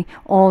literally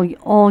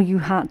all you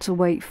had to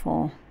wait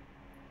for.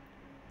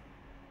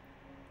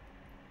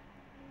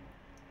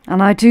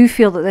 And I do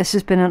feel that this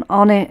has been an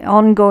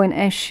ongoing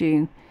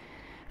issue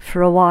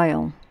for a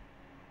while.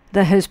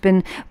 That has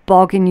been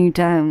bogging you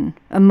down,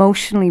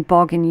 emotionally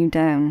bogging you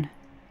down.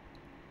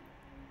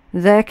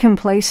 Their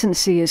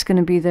complacency is going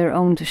to be their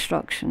own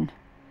destruction.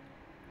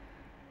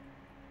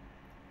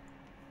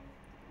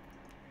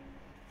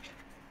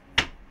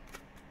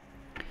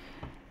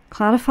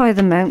 Clarify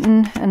the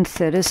mountain and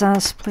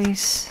Thirazaz,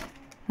 please.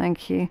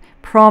 Thank you.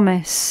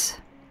 Promise.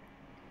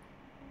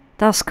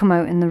 That's come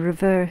out in the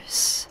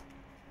reverse.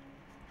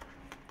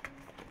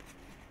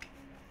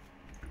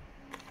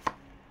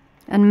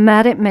 And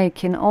merit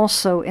making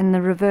also in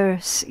the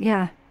reverse.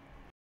 Yeah.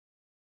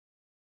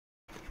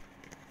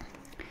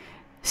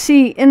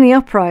 See, in the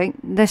upright,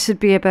 this would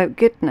be about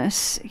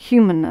goodness,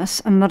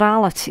 humanness, and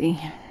morality.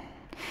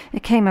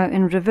 It came out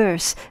in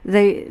reverse.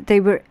 They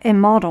were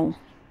immoral.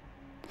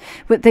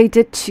 What they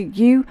did to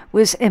you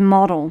was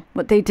immoral.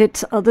 What they did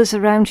to others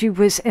around you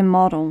was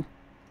immoral.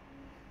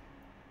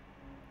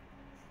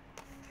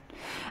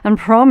 And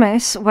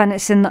promise, when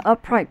it's in the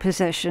upright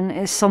position,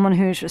 is someone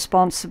who is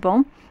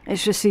responsible,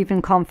 is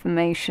receiving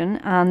confirmation,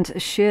 and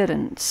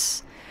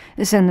assurance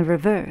is in the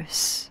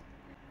reverse.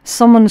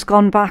 Someone's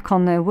gone back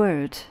on their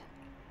word.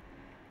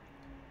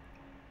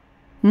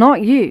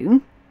 Not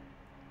you.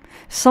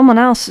 Someone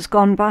else has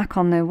gone back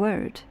on their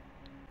word.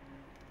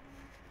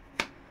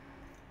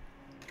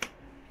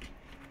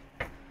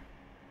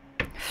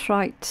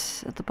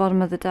 Fright at the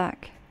bottom of the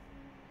deck.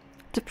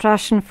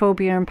 Depression,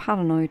 phobia, and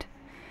paranoid.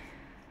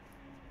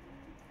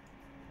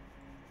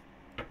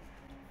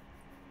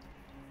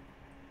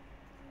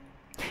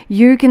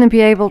 You're going to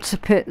be able to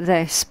put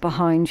this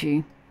behind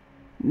you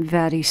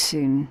very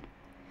soon.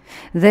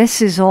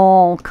 This is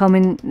all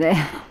coming.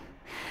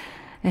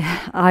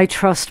 I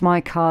trust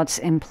my cards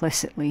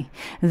implicitly.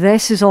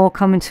 This is all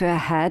coming to a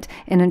head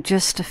in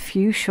just a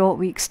few short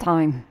weeks'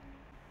 time.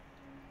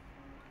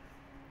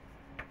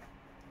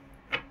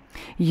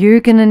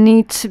 You're going to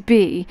need to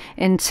be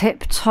in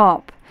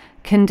tip-top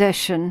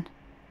condition,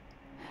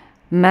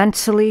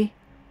 mentally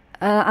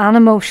and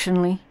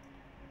emotionally,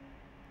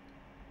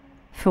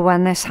 for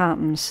when this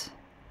happens.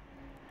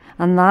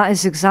 And that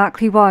is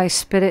exactly why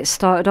Spirit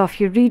started off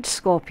your read,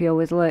 Scorpio,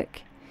 with,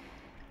 look,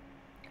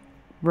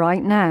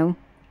 right now,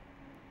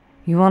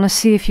 you want to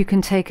see if you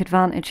can take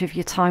advantage of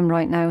your time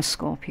right now,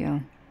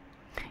 Scorpio.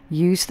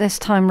 Use this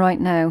time right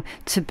now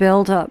to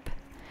build up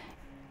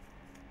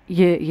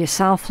your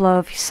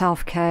self-love, your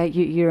self-care,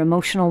 your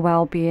emotional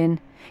well-being,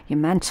 your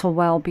mental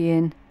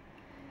well-being.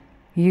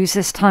 Use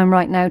this time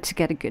right now to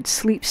get a good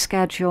sleep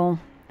schedule,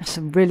 It's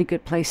a really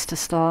good place to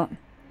start.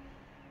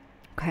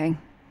 Okay.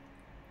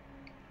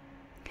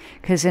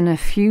 Because in a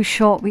few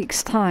short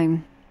weeks'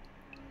 time,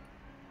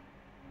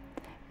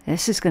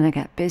 this is going to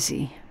get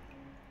busy.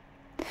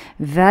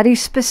 Very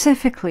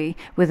specifically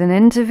with an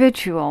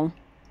individual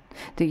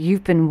that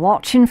you've been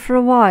watching for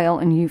a while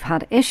and you've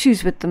had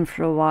issues with them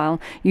for a while.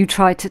 You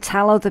tried to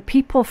tell other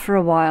people for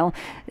a while.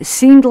 It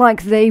seemed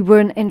like they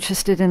weren't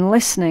interested in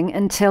listening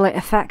until it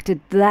affected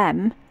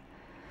them.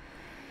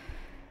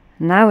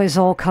 Now it's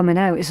all coming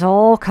out. It's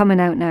all coming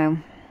out now.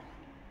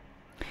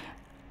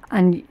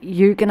 And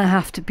you're going to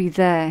have to be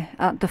there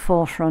at the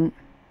forefront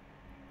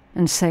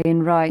and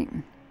saying, right,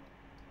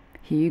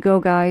 here you go,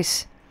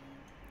 guys.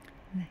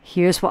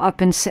 Here's what I've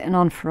been sitting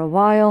on for a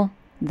while.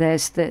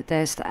 There's the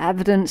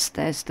evidence,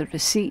 there's the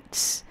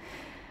receipts.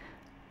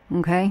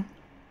 Okay?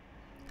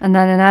 And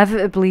then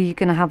inevitably you're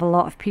going to have a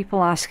lot of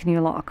people asking you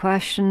a lot of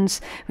questions,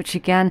 which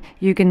again,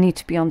 you're going to need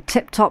to be on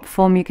tip-top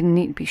form. You're going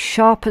to need to be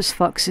sharp as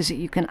fuck so that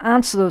you can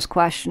answer those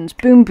questions.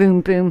 Boom,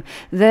 boom, boom.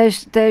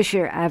 There's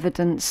your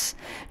evidence.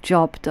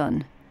 Job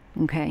done.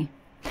 Okay?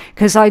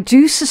 Because I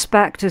do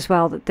suspect as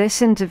well that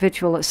this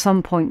individual at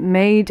some point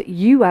made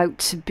you out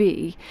to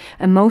be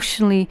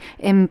emotionally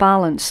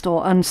imbalanced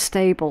or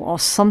unstable or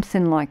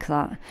something like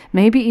that.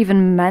 Maybe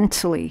even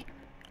mentally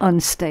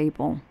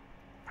unstable.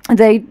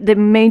 They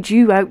made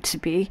you out to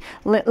be,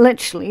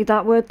 literally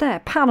that word there,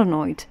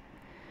 paranoid.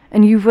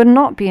 And you were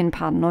not being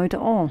paranoid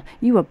at all.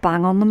 You were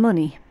bang on the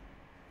money.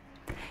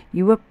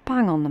 You were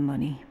bang on the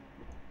money.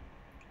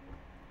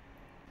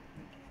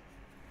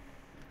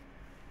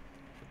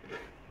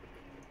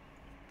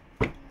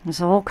 It's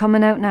all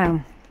coming out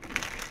now.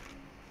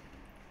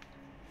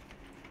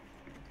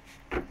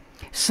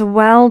 So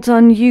well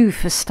done you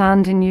for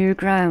standing your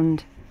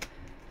ground.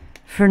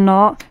 For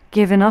not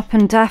giving up,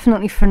 and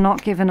definitely for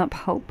not giving up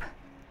hope.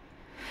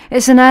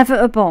 It's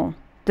inevitable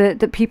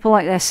that people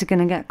like this are going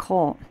to get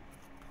caught.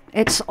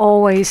 It's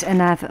always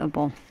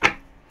inevitable.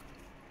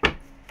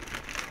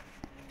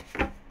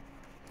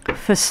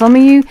 For some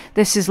of you,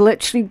 this is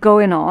literally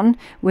going on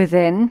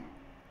within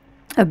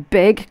a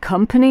big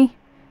company.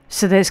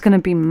 So there's going to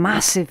be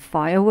massive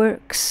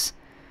fireworks.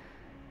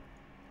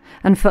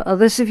 And for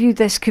others of you,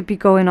 this could be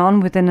going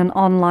on within an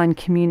online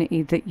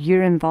community that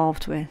you're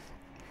involved with.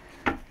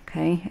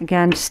 Okay,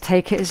 again, just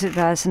take it as it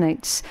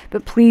resonates.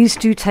 But please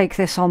do take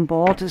this on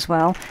board as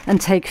well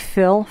and take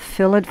full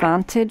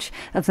advantage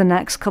of the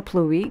next couple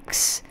of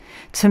weeks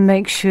to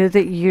make sure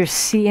that you're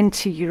seeing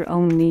to your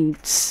own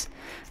needs.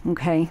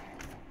 Okay.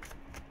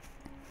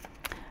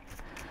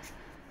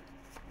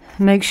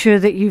 Make sure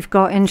that you've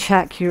got in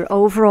check your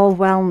overall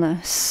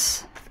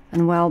wellness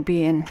and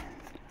well-being.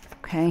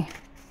 Okay.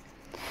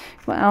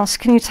 What else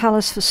can you tell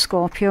us for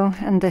Scorpio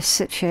in this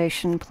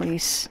situation,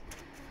 please?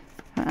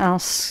 What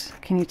else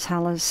can you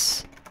tell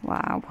us?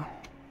 Wow.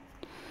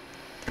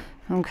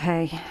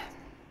 Okay.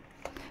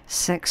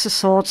 Six of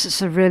Swords,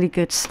 it's a really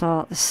good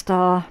start. The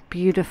Star,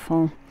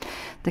 beautiful.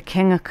 The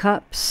King of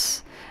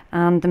Cups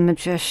and the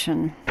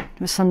Magician.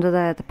 What's under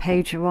there? The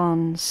Page of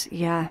Wands.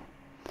 Yeah.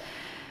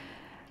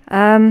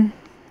 A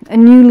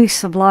new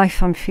lease of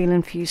life I'm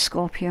feeling for you,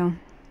 Scorpio.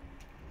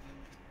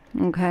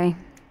 Okay,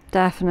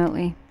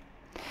 definitely.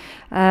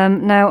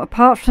 Now,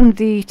 apart from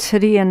the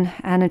Tyrian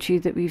energy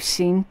that we've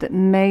seen that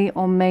may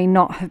or may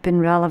not have been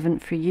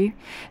relevant for you,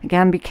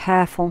 again, be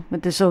careful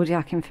with the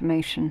zodiac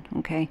information,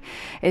 okay?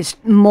 It's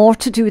more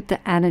to do with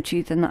the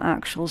energy than the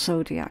actual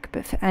zodiac,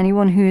 but for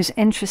anyone who is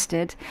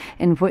interested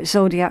in what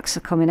zodiacs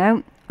are coming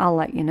out, I'll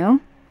let you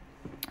know.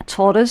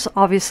 Taurus,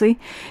 obviously,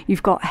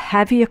 you've got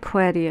heavy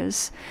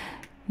Aquarius.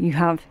 You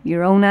have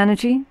your own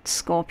energy,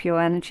 Scorpio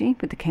energy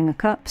with the King of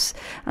Cups,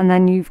 and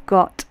then you've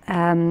got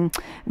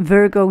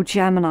Virgo,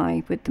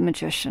 Gemini with the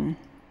Magician.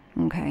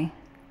 Okay.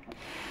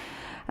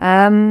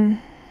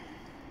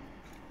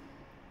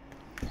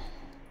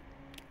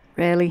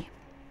 Really?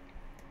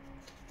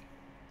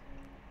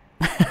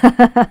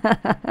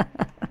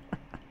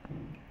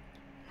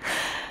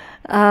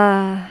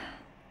 Yeah.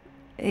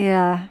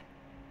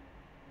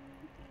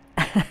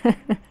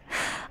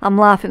 I'm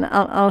laughing.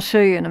 I'll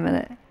show you in a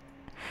minute.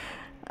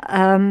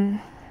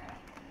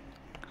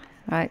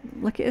 Right,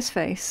 look at his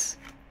face.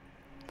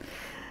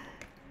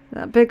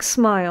 That big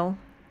smile.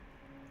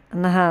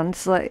 And the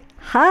hands like,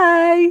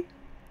 hi!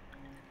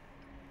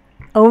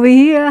 Over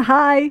here,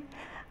 hi!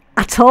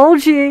 I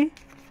told you!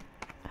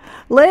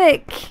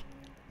 Look!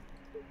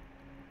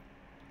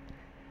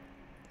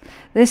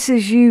 This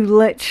is you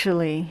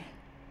literally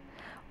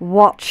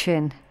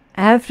watching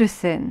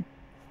everything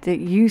that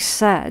you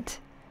said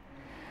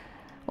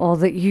or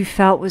that you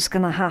felt was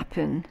going to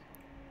happen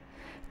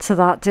to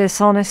that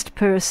dishonest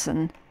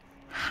person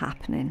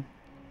happening.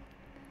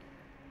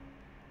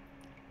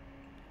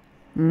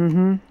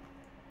 And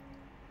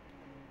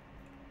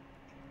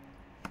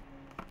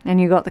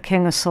you got the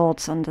King of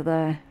Swords under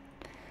there.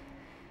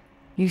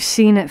 You've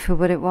seen it for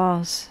what it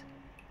was.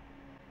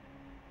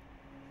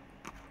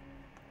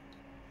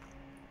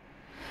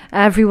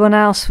 Everyone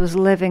else was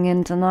living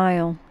in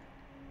denial.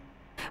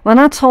 When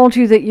I told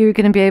you that you were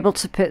going to be able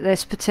to put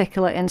this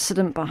particular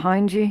incident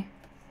behind you,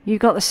 You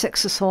got the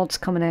Six of Swords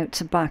coming out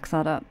to back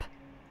that up.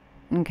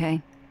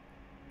 Okay.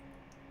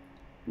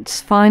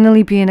 It's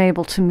finally being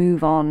able to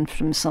move on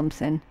from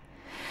something.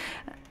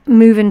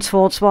 Moving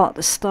towards what?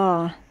 The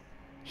Star.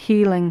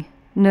 Healing,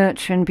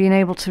 nurturing, being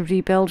able to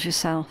rebuild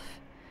yourself.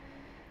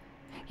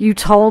 You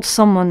told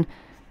someone,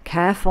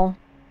 careful.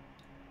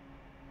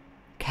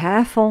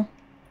 Careful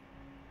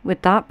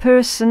with that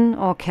person,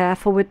 or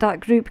careful with that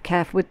group,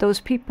 careful with those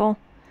people.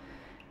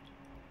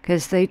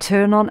 Because they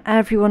turn on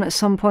everyone at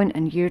some point,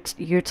 and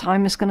your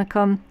time is going to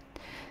come.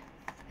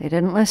 They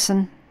didn't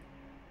listen.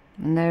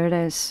 And there it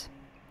is.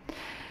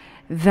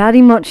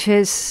 Very much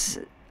is,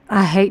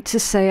 I hate to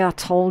say I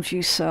told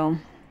you so.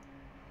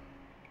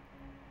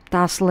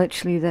 That's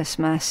literally this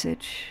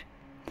message.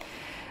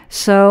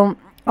 So,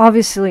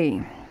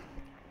 obviously,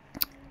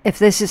 if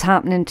this is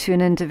happening to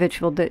an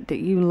individual that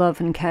you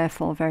love and care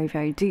for very,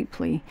 very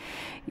deeply,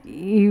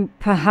 you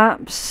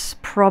perhaps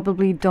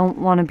probably don't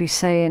want to be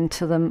saying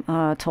to them,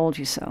 I told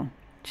you so.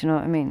 Do you know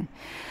what I mean?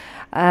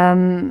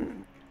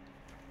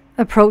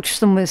 Approach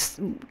them with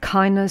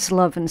kindness,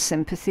 love and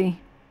sympathy.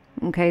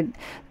 Okay,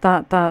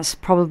 that's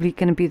probably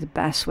going to be the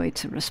best way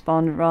to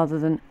respond, rather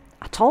than,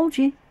 I told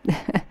you.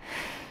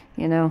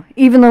 You know,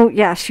 even though,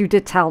 yes, you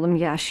did tell them,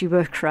 yes, you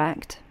were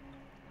correct.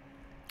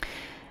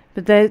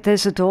 But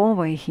there's a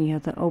doorway here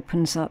that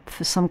opens up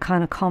for some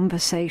kind of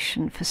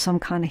conversation, for some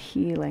kind of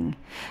healing,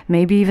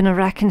 maybe even a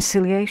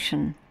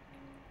reconciliation.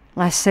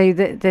 Let's say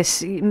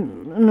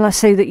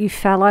that you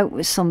fell out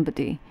with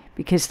somebody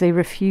because they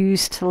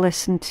refused to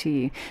listen to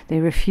you. They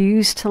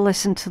refused to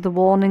listen to the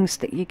warnings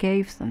that you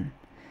gave them.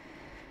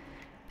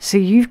 So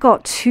you've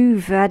got two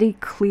very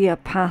clear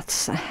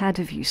paths ahead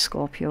of you,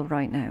 Scorpio,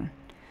 right now.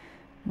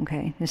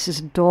 Okay, this is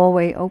a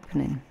doorway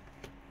opening.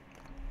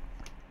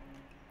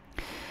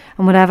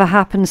 And whatever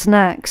happens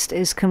next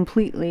is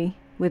completely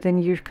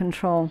within your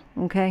control.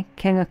 Okay,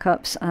 King of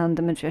Cups and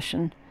the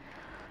Magician.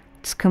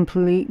 It's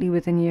completely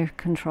within your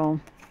control.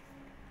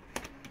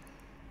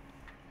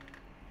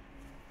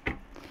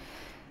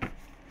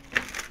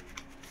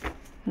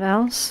 What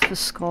else for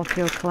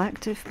Scorpio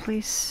Collective,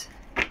 please?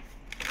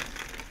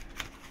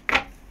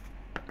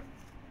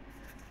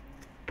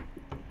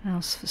 What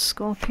else for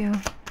Scorpio?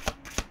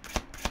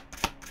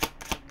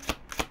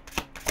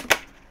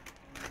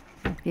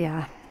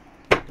 Yeah.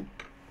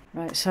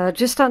 Right, so I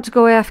just had to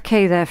go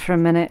AFK there for a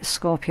minute,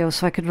 Scorpio,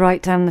 so I could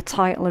write down the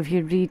title of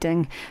your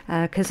reading,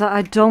 because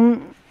I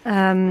don't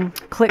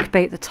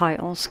clickbait the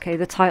titles. Okay,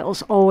 the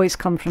titles always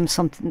come from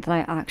something that I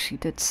actually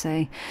did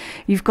say.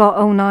 You've got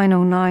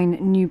 0909,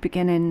 New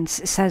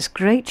Beginnings. It says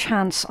great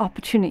chance,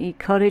 opportunity,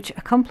 courage,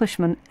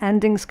 accomplishment,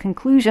 endings,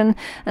 conclusion,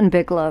 and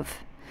big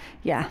love.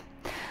 Yeah.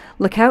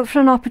 Look out for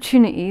an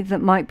opportunity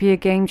that might be a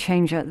game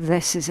changer.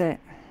 This is it.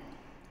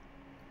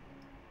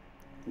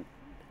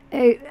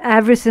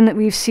 Everything that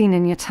we've seen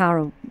in your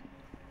tarot,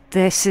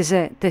 this is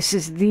it. This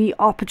is the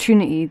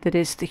opportunity that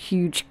is the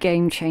huge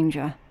game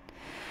changer.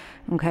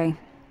 Okay.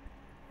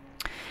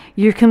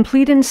 You're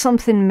completing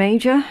something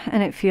major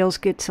and it feels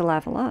good to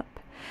level up.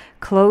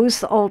 Close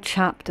the old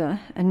chapter.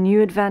 A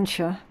new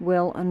adventure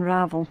will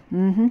unravel.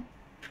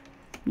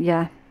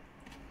 Yeah.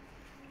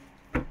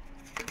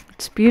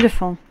 It's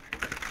beautiful.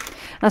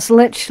 That's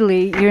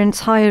literally your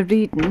entire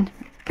reading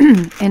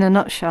in a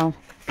nutshell.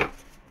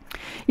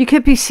 You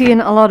could be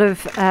seeing a lot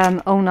of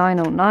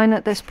 0909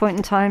 at this point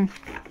in time,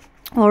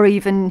 or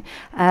even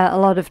a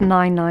lot of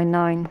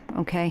 999,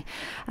 okay?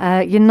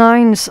 Your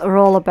nines are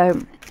all about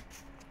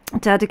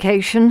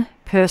dedication,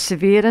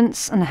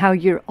 perseverance, and how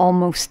you're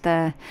almost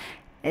there.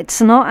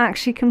 It's not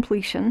actually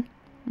completion,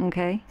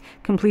 okay?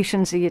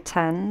 Completions are your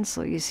 10s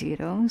or your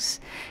 0s.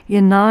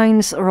 Your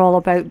 9s are all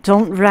about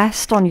don't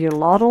rest on your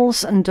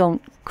laurels and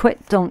don't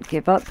quit, don't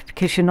give up,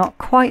 because you're not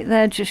quite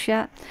there just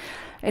yet.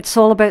 It's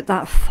all about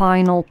that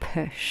final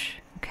push,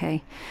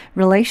 okay?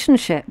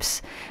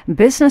 Relationships,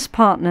 business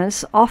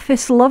partners,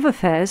 office love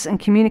affairs, and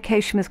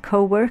communication with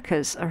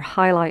co-workers are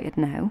highlighted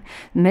now.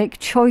 Make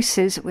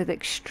choices with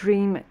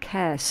extreme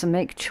care. So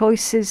make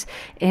choices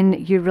in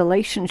your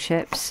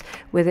relationships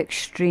with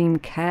extreme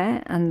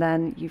care. And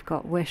then you've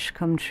got wish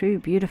come true.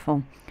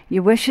 Beautiful.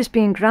 Your wish is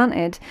being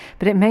granted,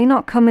 but it may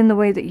not come in the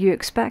way that you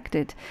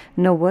expected.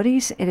 No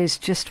worries. It is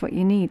just what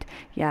you need.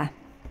 Yeah.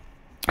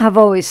 I've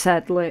always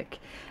said, look,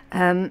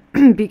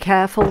 be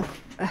careful.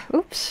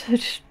 Oops, I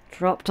just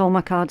dropped all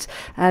my cards.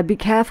 Be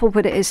careful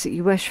what it is that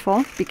you wish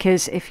for,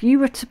 because if you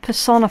were to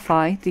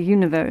personify the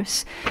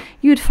universe,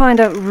 you'd find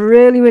out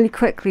really, really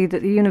quickly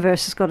that the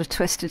universe has got a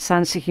twisted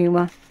sense of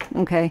humor.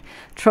 Okay,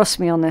 trust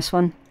me on this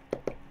one.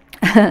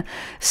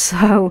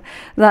 So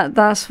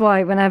that's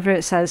why whenever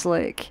it says,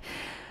 look,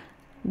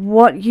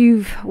 what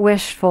you've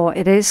wished for,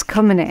 it is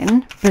coming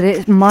in, but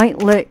it might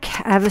look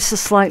ever so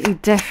slightly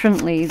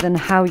differently than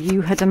how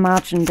you had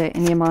imagined it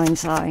in your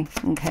mind's eye.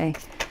 Okay.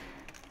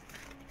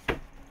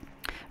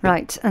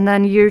 Right, and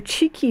then your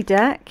cheeky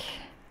deck.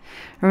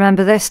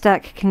 Remember, this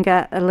deck can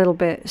get a little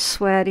bit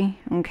sweary.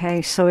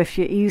 Okay, so if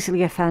you're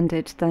easily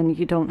offended, then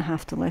you don't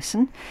have to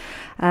listen.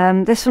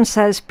 This one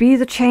says, be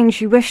the change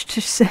you wish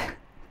to see.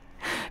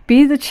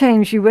 Be the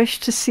change you wish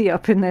to see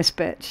up in this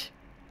bitch.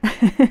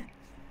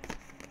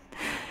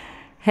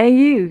 Hey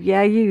you,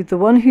 yeah you, the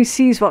one who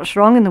sees what's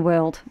wrong in the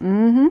world,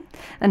 and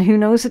who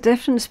knows the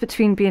difference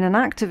between being an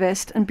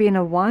activist and being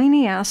a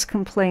whiny-ass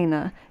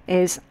complainer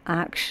is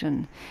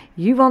action.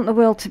 You want the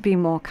world to be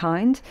more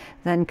kind?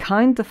 Then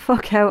kind the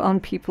fuck out on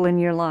people in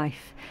your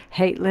life.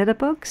 Hate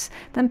litterbugs?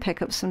 Then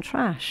pick up some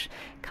trash.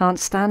 Can't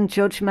stand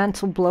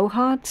judgmental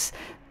blowhards?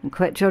 And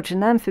quit judging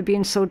them for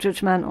being so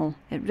judgmental.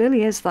 It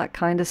really is that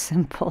kind of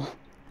simple.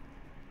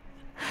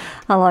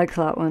 I like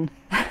that one.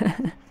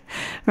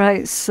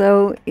 Right,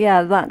 so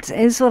yeah, that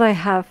is what I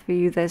have for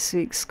you this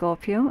week,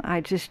 Scorpio. I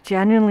just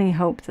genuinely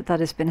hope that that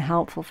has been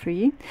helpful for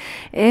you.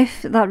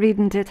 If that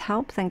reading did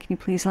help, then can you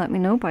please let me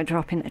know by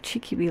dropping a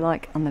cheeky wee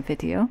like on the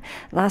video.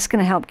 That's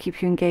going to help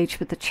keep you engaged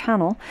with the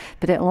channel,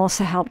 but it'll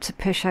also help to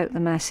push out the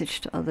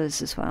message to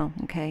others as well,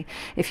 okay?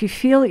 If you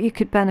feel that you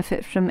could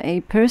benefit from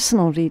a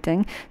personal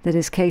reading that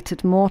is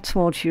catered more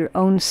towards your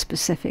own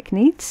specific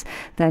needs,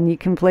 then you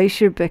can place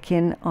your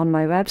booking on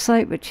my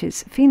website, which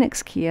is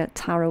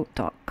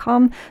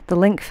phoenixkeiatarot.com. The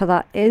link for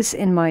that is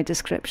in my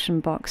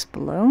description box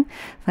below.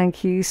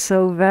 Thank you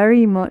so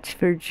very much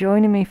for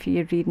joining me for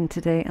your reading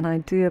today, and I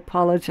do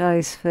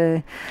apologize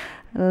for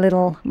a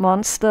little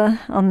monster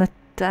on the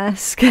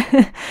desk.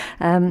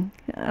 I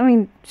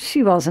mean,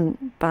 she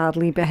wasn't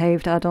badly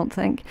behaved, I don't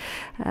think.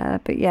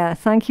 But yeah,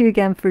 thank you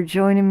again for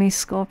joining me,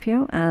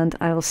 Scorpio, and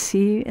I will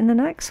see you in the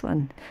next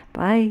one.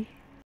 Bye.